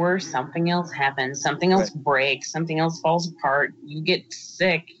get any worse, something else happens. Something else breaks. Something else falls apart. You get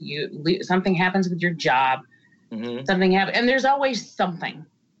sick. Something happens with your job. Mm-hmm. Something happens. And there's always something,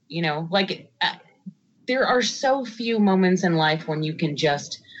 you know, like there are so few moments in life when you can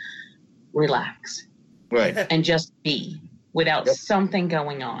just relax. Right. And just be without something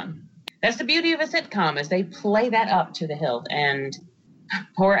going on. That's the beauty of a sitcom, is they play that up to the hilt. And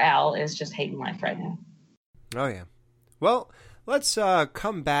poor Al is just hating life right now. Oh, yeah. Well, let's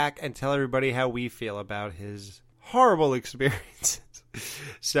come back and tell everybody how we feel about his horrible experiences.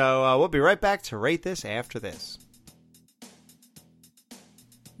 So we'll be right back to rate this after this.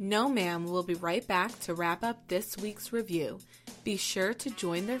 No Ma'am will be right back to wrap up this week's review. Be sure to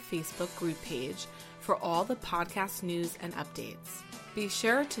join their Facebook group page for all the podcast news and updates. Be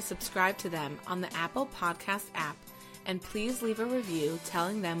sure to subscribe to them on the Apple Podcast app, and please leave a review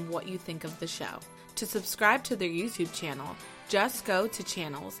telling them what you think of the show. To subscribe to their YouTube channel, just go to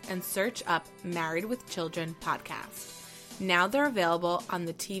channels and search up Married with Children podcast. Now they're available on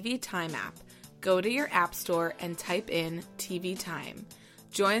the TV Time app. Go to your app store and type in TV Time.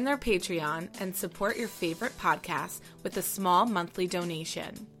 Join their Patreon and support your favorite podcast with a small monthly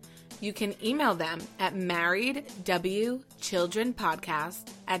donation. You can email them at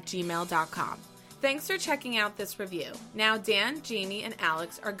marriedwchildrenpodcast@gmail.com. Thanks for checking out this review. Now Dan, Jamie, and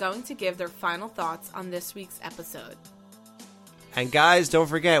Alex are going to give their final thoughts on this week's episode. And guys, don't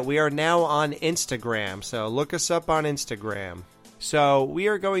forget, we are now on Instagram, so look us up on Instagram. So we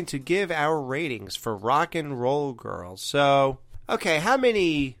are going to give our ratings for Rock and Roll Girl. So, okay, how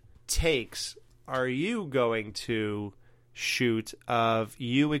many takes are you going to shoot of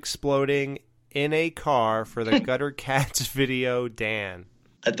you exploding in a car for the Gutter Cats video, Dan?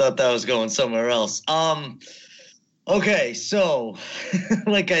 I thought that was going somewhere else. Okay, so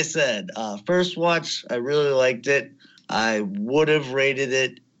like I said, first watch, I really liked it. I would have rated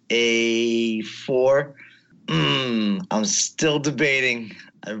it a 4. I'm still debating.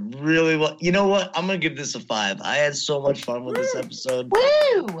 I really you know what? I'm gonna give this a 5. I had so much fun with this episode.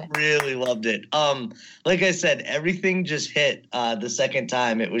 Woo! Really loved it. Like I said, everything just hit the second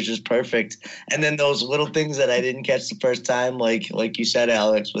time. It was just perfect. And then those little things that I didn't catch the first time, like you said,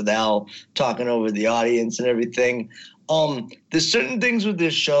 Alex, with Al talking over the audience and everything. There's certain things with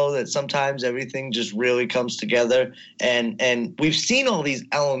this show that sometimes everything just really comes together, and we've seen all these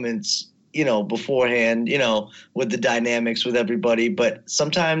elements, you know, beforehand, you know, with the dynamics with everybody, but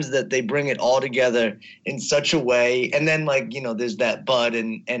sometimes that they bring it all together in such a way. And then, like, you know, there's that Bud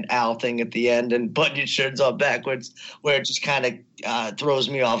and Al thing at the end, and Bud your shirt's all backwards, where it just kind of throws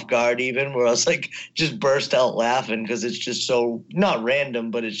me off guard, even where I was like, just burst out laughing because it's just so not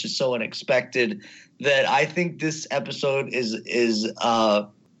random, but it's just so unexpected that I think this episode is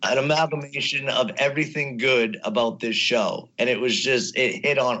an amalgamation of everything good about this show. And it was just, it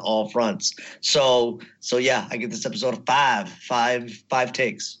hit on all fronts. So yeah, I give this episode a 5. Five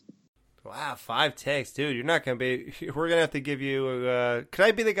takes. Wow, 5 takes. Dude, you're not going to be, we're going to have to give you, could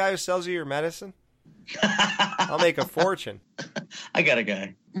I be the guy who sells you your medicine? I'll make a fortune. I got a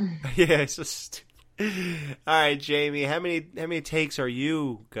guy. Yeah, it's just, all right, Jamie, how many takes are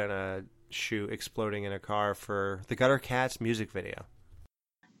you going to shoot exploding in a car for the Gutter Cats music video?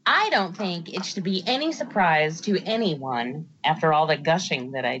 I don't think it should be any surprise to anyone, after all the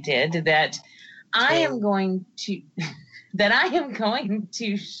gushing that I did, that I am going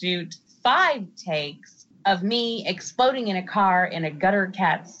to shoot 5 takes of me exploding in a car in a Gutter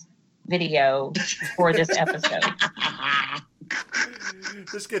Cats video for this episode.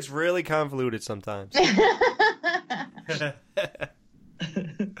 This gets really convoluted sometimes.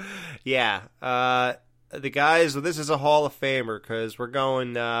 Yeah. The guys, this is a Hall of Famer because we're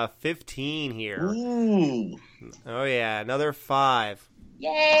going 15 here. Ooh. Oh, yeah. Another 5.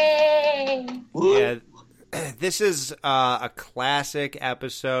 Yay! Yeah. This is a classic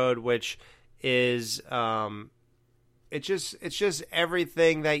episode, which is it's just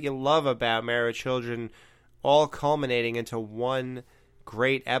everything that you love about Married with Children, all culminating into one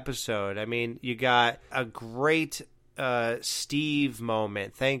great episode. I mean, you got a great Steve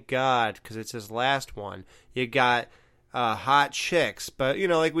moment, thank God, because it's his last one. You got hot chicks, but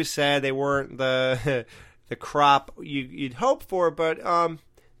like we said, they weren't the crop you'd hope for, but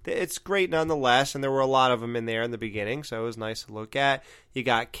it's great nonetheless, and there were a lot of them in there in the beginning, so it was nice to look at. You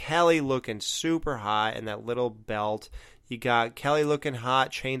got Kelly looking super hot in that little belt. You got Kelly looking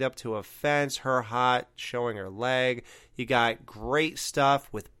hot, chained up to a fence, her hot, showing her leg. You got great stuff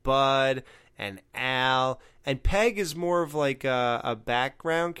with Bud and Al. And Peg is more of like a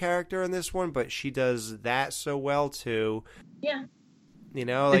background character in this one, but she does that so well, too. Yeah. The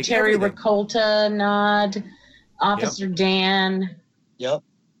like Terry Ricolta nod, Officer Dan. Yep.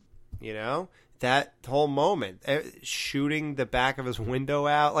 That whole moment, shooting the back of his window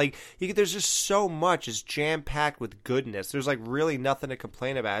out, there's just so much. It's jam-packed with goodness. There's really nothing to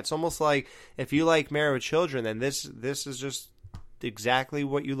complain about. It's almost like if you like Married with Children, then this is just exactly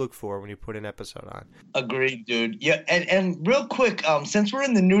what you look for when you put an episode on. Agreed, dude. Yeah, and real quick, since we're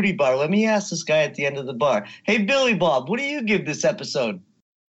in the nudie bar, let me ask this guy at the end of the bar. Hey, Billy Bob, what do you give this episode?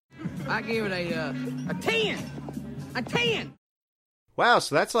 I give it a 10. A 10. Wow,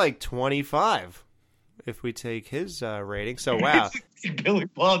 so that's 25 if we take his rating. So, wow. Billy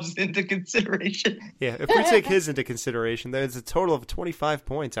Bob's into consideration. Yeah, if we take his into consideration, then it's a total of 25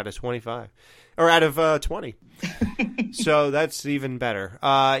 points out of 25. Or out of 20. So that's even better.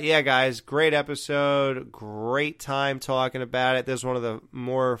 Yeah, guys, great episode. Great time talking about it. This is one of the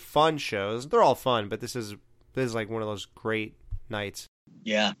more fun shows. They're all fun, but this is like one of those great nights.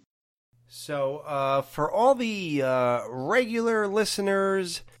 Yeah. So, for all the regular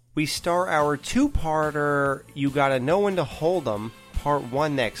listeners, we start our two-parter, You Gotta Know When to Hold 'Em, part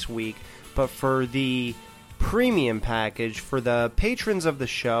 1 next week. But for the premium package, for the patrons of the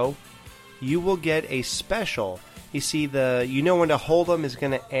show, you will get a special. You see, the You Know When to Hold 'Em is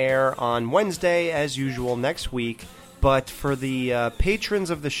going to air on Wednesday, as usual, next week. But for the patrons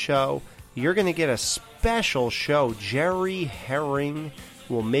of the show, you're going to get a special show. Jerry Herring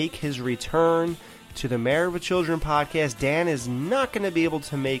will make his return to the Married with Children podcast. Dan is not going to be able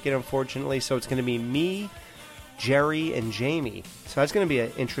to make it, unfortunately, so it's going to be me, Jerry, and Jamie. So that's going to be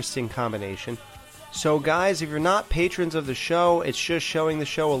an interesting combination. So, guys, if you're not patrons of the show, it's just showing the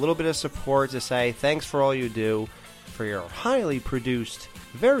show a little bit of support to say thanks for all you do for your highly produced,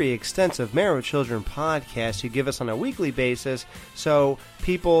 very extensive Married with Children podcast you give us on a weekly basis. So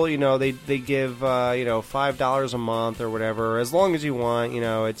people, they give, $5 a month or whatever, as long as you want,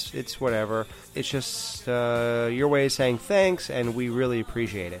 it's whatever. It's just your way of saying thanks, and we really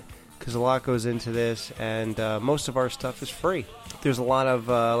appreciate it because a lot goes into this, and most of our stuff is free. There's a lot of,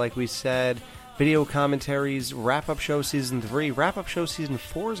 like we said, video commentaries, wrap-up show season 3. Wrap-up show season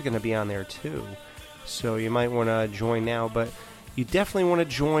 4 is going to be on there too, so you might want to join now, but you definitely want to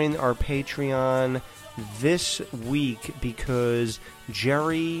join our Patreon this week because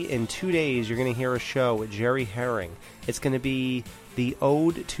Jerry, in 2 days, you're going to hear a show with Jerry Herring. It's going to be the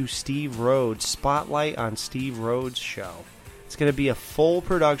Ode to Steve Rhodes, Spotlight on Steve Rhodes show. It's going to be a full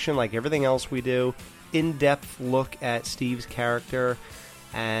production like everything else we do, in-depth look at Steve's character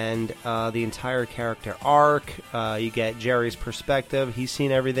and the entire character arc. You get Jerry's perspective. He's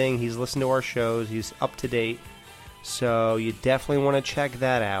seen everything. He's listened to our shows. He's up to date. So you definitely want to check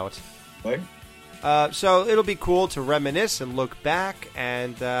that out. Right. So it'll be cool to reminisce and look back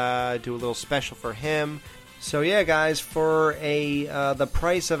and do a little special for him. So yeah, guys, for the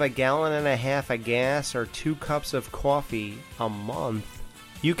price of 1.5 gallons of gas or 2 cups of coffee a month,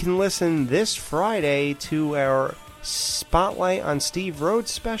 you can listen this Friday to our Spotlight on Steve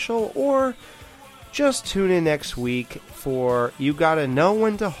Rhodes special, or just tune in next week for You Gotta Know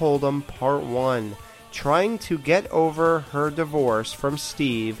When to Hold 'Em Part 1. Trying to get over her divorce from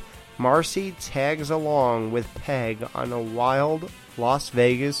Steve, Marcy tags along with Peg on a wild Las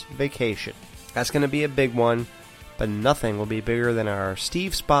Vegas vacation. That's going to be a big one, but nothing will be bigger than our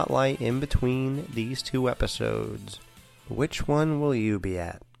Steve Spotlight in between these 2 episodes. Which one will you be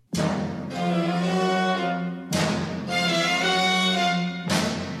at?